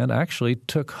health plan actually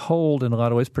took hold in a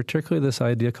lot of ways, particularly this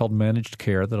idea called managed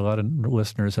care that a lot of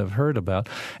listeners have heard about.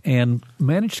 And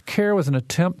managed care was an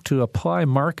attempt to apply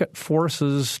market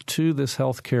forces to this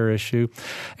health care issue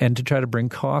and to try to bring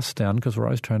costs down, because we're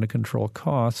always trying to control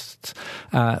costs.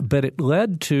 But it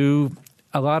led to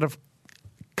a lot of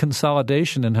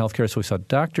consolidation in healthcare. So we saw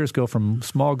doctors go from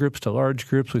small groups to large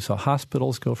groups. We saw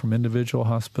hospitals go from individual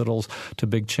hospitals to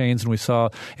big chains. And we saw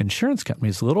insurance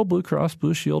companies. Little Blue Cross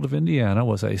Blue Shield of Indiana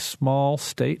was a small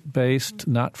state-based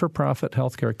not-for-profit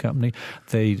healthcare company.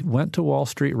 They went to Wall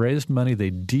Street, raised money.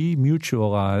 They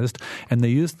demutualized, and they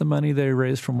used the money they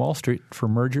raised from Wall Street for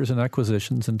mergers and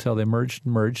acquisitions until they merged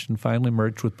and finally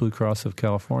merged with Blue Cross of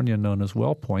California, known as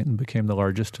WellPoint, and became the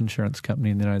largest insurance company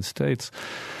in the United States.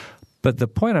 But the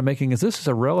point I'm making is this is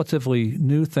a relatively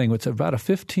new thing. It's about a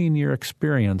 15-year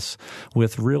experience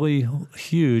with really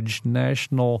huge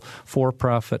national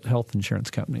for-profit health insurance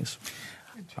companies.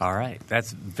 All right.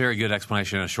 That's a very good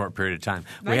explanation in a short period of time.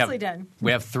 Nicely done.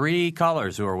 We have 3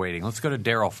 callers who are waiting. Let's go to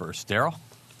Daryl first. Daryl?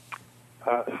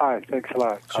 Hi. Thanks a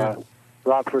lot. Sure.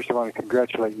 Rob, first I want to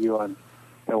congratulate you on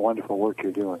the wonderful work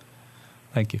you're doing.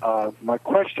 Thank you. My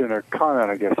question or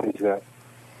comment, I guess, is that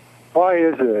why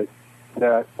is it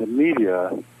that the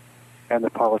media and the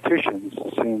politicians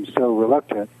seem so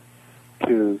reluctant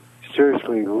to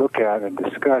seriously look at and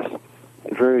discuss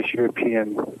the various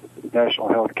European national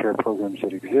health care programs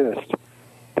that exist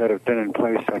that have been in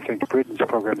place? I think Britain's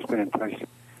program has been in place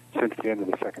since the end of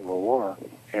the Second World War,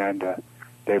 and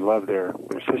they love their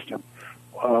system.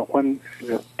 When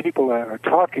people are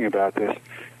talking about this,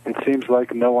 it seems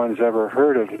like no one's ever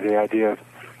heard of the idea of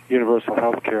universal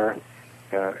health care.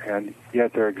 And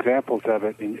yet there are examples of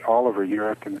it all over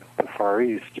Europe and the Far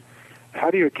East. How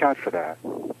do you account for that?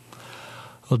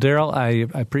 Well, Daryl, I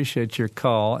appreciate your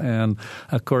call. And,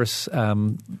 of course,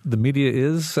 the media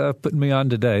is putting me on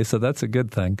today, so that's a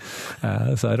good thing.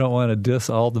 So I don't want to diss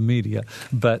all the media.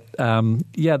 But,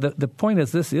 the point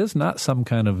is this is not some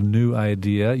kind of new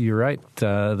idea. You're right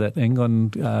that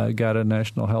England got a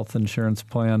national health insurance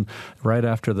plan right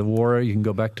after the war. You can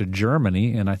go back to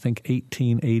Germany, and I think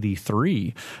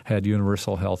 1883 had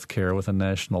universal health care with a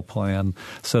national plan.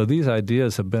 So these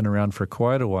ideas have been around for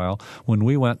quite a while. When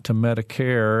we went to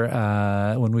Medicare,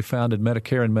 when we founded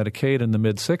Medicare and Medicaid in the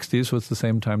mid-'60s, was the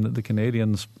same time that the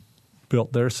Canadians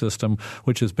built their system,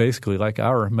 which is basically like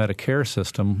our Medicare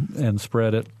system, and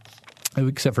spread it,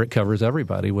 except for it covers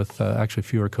everybody with actually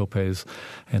fewer copays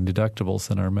and deductibles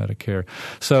than our Medicare.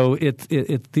 So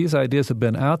these ideas have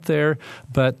been out there,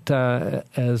 but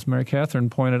as Mary Catherine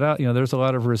pointed out, there's a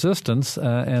lot of resistance,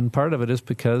 and part of it is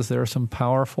because there are some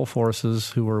powerful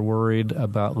forces who are worried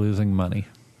about losing money.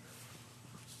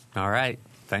 All right.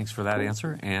 Thanks for that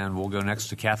answer. And we'll go next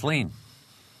to Kathleen.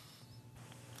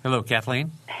 Hello,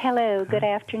 Kathleen. Hello. Good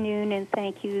afternoon, and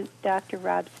thank you, Dr.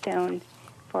 Rob Stone,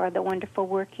 for the wonderful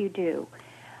work you do.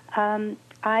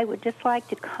 I would just like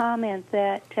to comment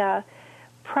that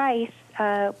price,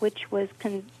 which was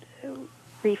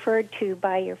referred to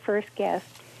by your first guest,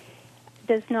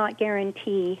 does not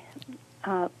guarantee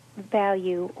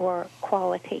value or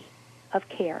quality of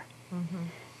care. Mm-hmm.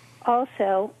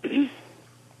 Also,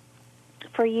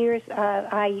 for years,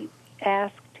 I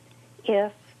asked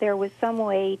if there was some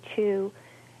way to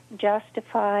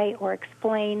justify or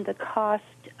explain the cost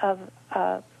of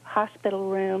a hospital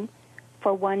room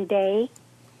for one day,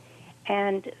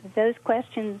 and those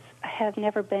questions have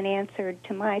never been answered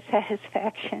to my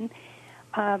satisfaction.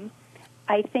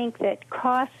 I think that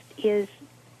cost is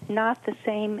not the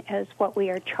same as what we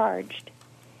are charged,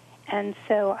 and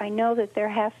so I know that there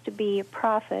has to be a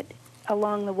profit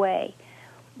along the way.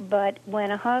 But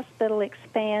when a hospital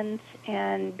expands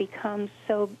and becomes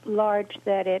so large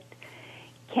that it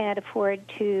can't afford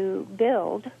to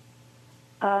build,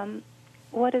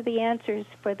 what are the answers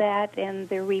for that and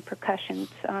the repercussions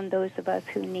on those of us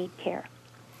who need care?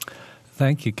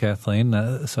 Thank you,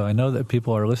 Kathleen. So I know that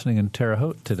people are listening in Terre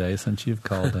Haute today since you've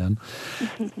called in.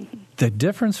 The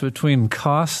difference between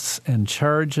costs and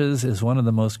charges is one of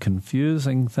the most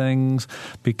confusing things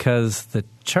because the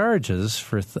charges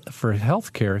for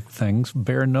healthcare things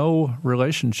bear no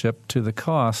relationship to the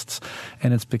costs,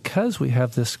 and it's because we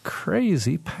have this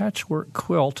crazy patchwork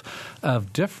quilt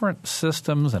of different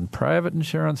systems and private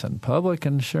insurance and public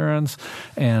insurance,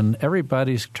 and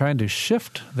everybody's trying to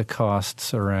shift the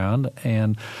costs around.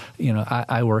 And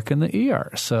I work in the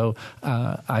ER, so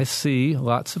I see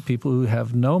lots of people who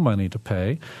have no money to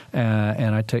pay,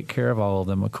 and I take care of all of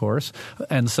them, of course.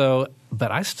 And so,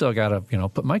 but I still got to,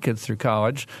 put my kids through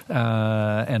college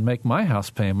and make my house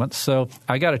payments. So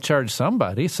I got to charge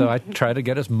somebody. So I try to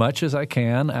get as much as I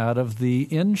can out of the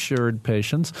insured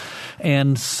patients.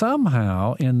 And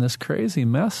somehow, in this crazy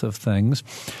mess of things,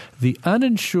 the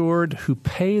uninsured who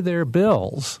pay their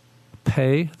bills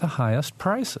pay the highest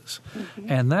prices. Mm-hmm.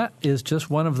 And that is just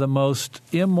one of the most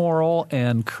immoral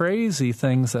and crazy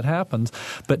things that happens.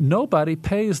 But nobody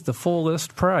pays the full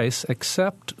list price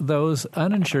except those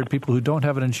uninsured people who don't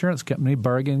have an insurance company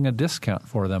bargaining a discount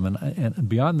for them. And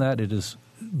beyond that, it is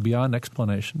beyond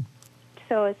explanation.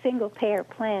 So a single-payer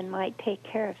plan might take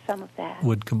care of some of that.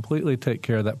 Would completely take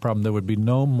care of that problem. There would be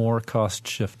no more cost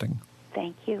shifting.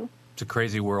 Thank you. It's a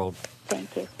crazy world.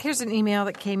 Thank you. Here's an email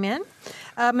that came in.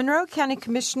 Monroe County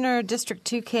Commissioner District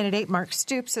 2 candidate Mark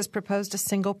Stoops has proposed a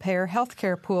single-payer health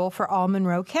care pool for all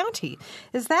Monroe County.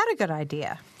 Is that a good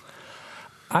idea?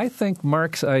 I think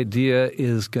Mark's idea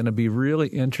is going to be really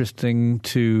interesting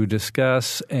to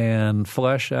discuss and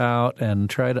flesh out and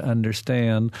try to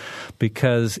understand,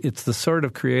 because it's the sort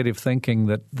of creative thinking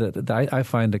that I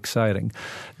find exciting.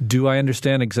 Do I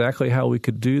understand exactly how we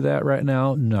could do that right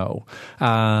now? No.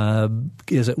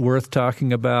 Is it worth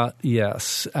talking about?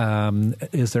 Yes.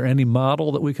 Is there any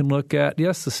model that we can look at?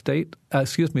 Yes, the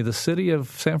city of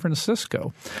San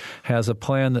Francisco has a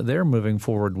plan that they're moving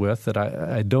forward with that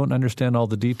I don't understand all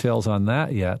the details on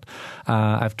that yet.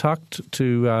 I've talked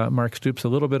to Mark Stoops a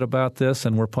little bit about this,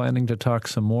 and we're planning to talk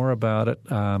some more about it.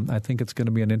 I think it's going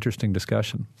to be an interesting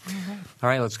discussion. Mm-hmm. All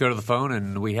right, let's go to the phone,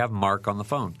 and we have Mark on the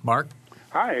phone. Mark?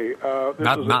 Hi.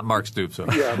 Not Mark Stoops.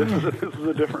 So. Yeah, this is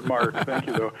a different Mark. Thank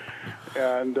you, though.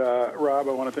 And, Rob,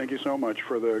 I want to thank you so much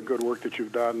for the good work that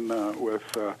you've done with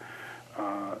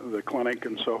the clinic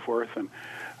and so forth,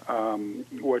 and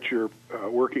what you're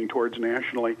working towards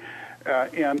nationally.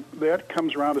 And that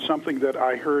comes around to something that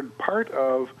I heard part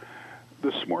of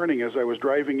this morning as I was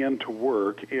driving into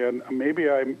work, and maybe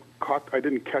I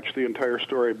didn't catch the entire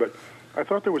story, but I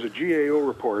thought there was a GAO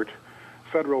report,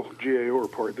 federal GAO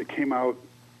report, that came out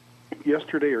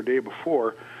yesterday or day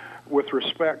before with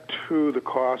respect to the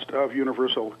cost of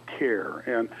universal care.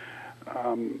 And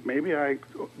maybe I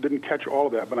didn't catch all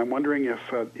of that, but I'm wondering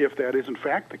if that is in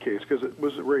fact the case, because it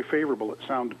was very favorable, it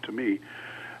sounded to me.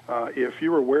 If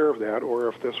you were aware of that, or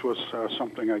if this was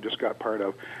something I just got part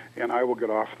of, and I will get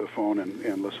off the phone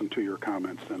and listen to your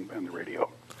comments and the radio.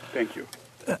 Thank you.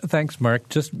 Thanks, Mark.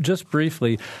 Just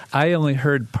briefly, I only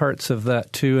heard parts of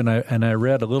that too, and I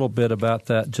read a little bit about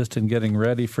that just in getting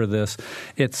ready for this.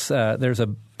 It's there's a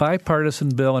bipartisan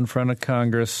bill in front of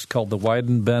Congress called the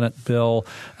Wyden-Bennett bill.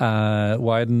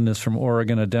 Wyden is from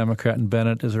Oregon, a Democrat, and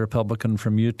Bennett is a Republican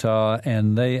from Utah.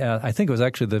 And they, I think it was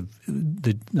actually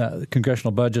the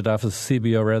Congressional Budget Office,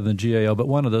 CBO, rather than GAO, but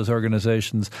one of those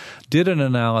organizations did an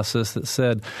analysis that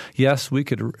said, yes, we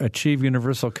could achieve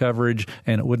universal coverage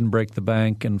and it wouldn't break the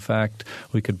bank. In fact,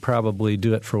 we could probably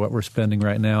do it for what we're spending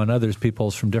right now. And others,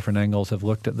 people from different angles have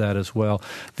looked at that as well.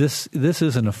 This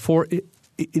is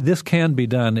this can be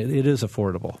done. It is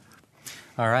affordable.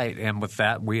 All right. And with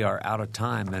that, we are out of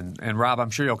time. And Rob,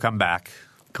 I'm sure you'll come back.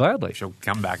 Gladly. She'll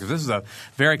come back, because this is a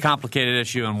very complicated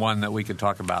issue and one that we could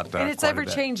talk about and it's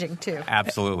ever-changing, too.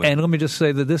 Absolutely. And let me just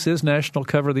say that this is National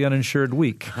Cover the Uninsured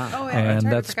Week. Oh, yeah, and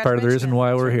that's part of the reason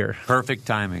why we're here. Perfect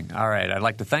timing. All right. I'd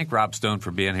like to thank Rob Stone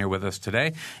for being here with us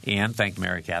today, and thank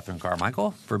Mary Catherine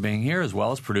Carmichael for being here, as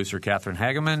well as producer Catherine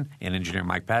Hageman and engineer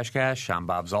Mike Pashkash. I'm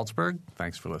Bob Zaltzberg.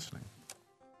 Thanks for listening.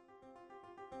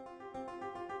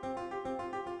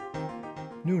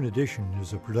 Noon Edition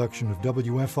is a production of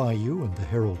WFIU and the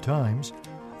Herald Times.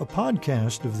 A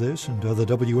podcast of this and other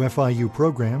WFIU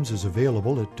programs is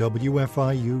available at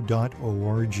WFIU.org.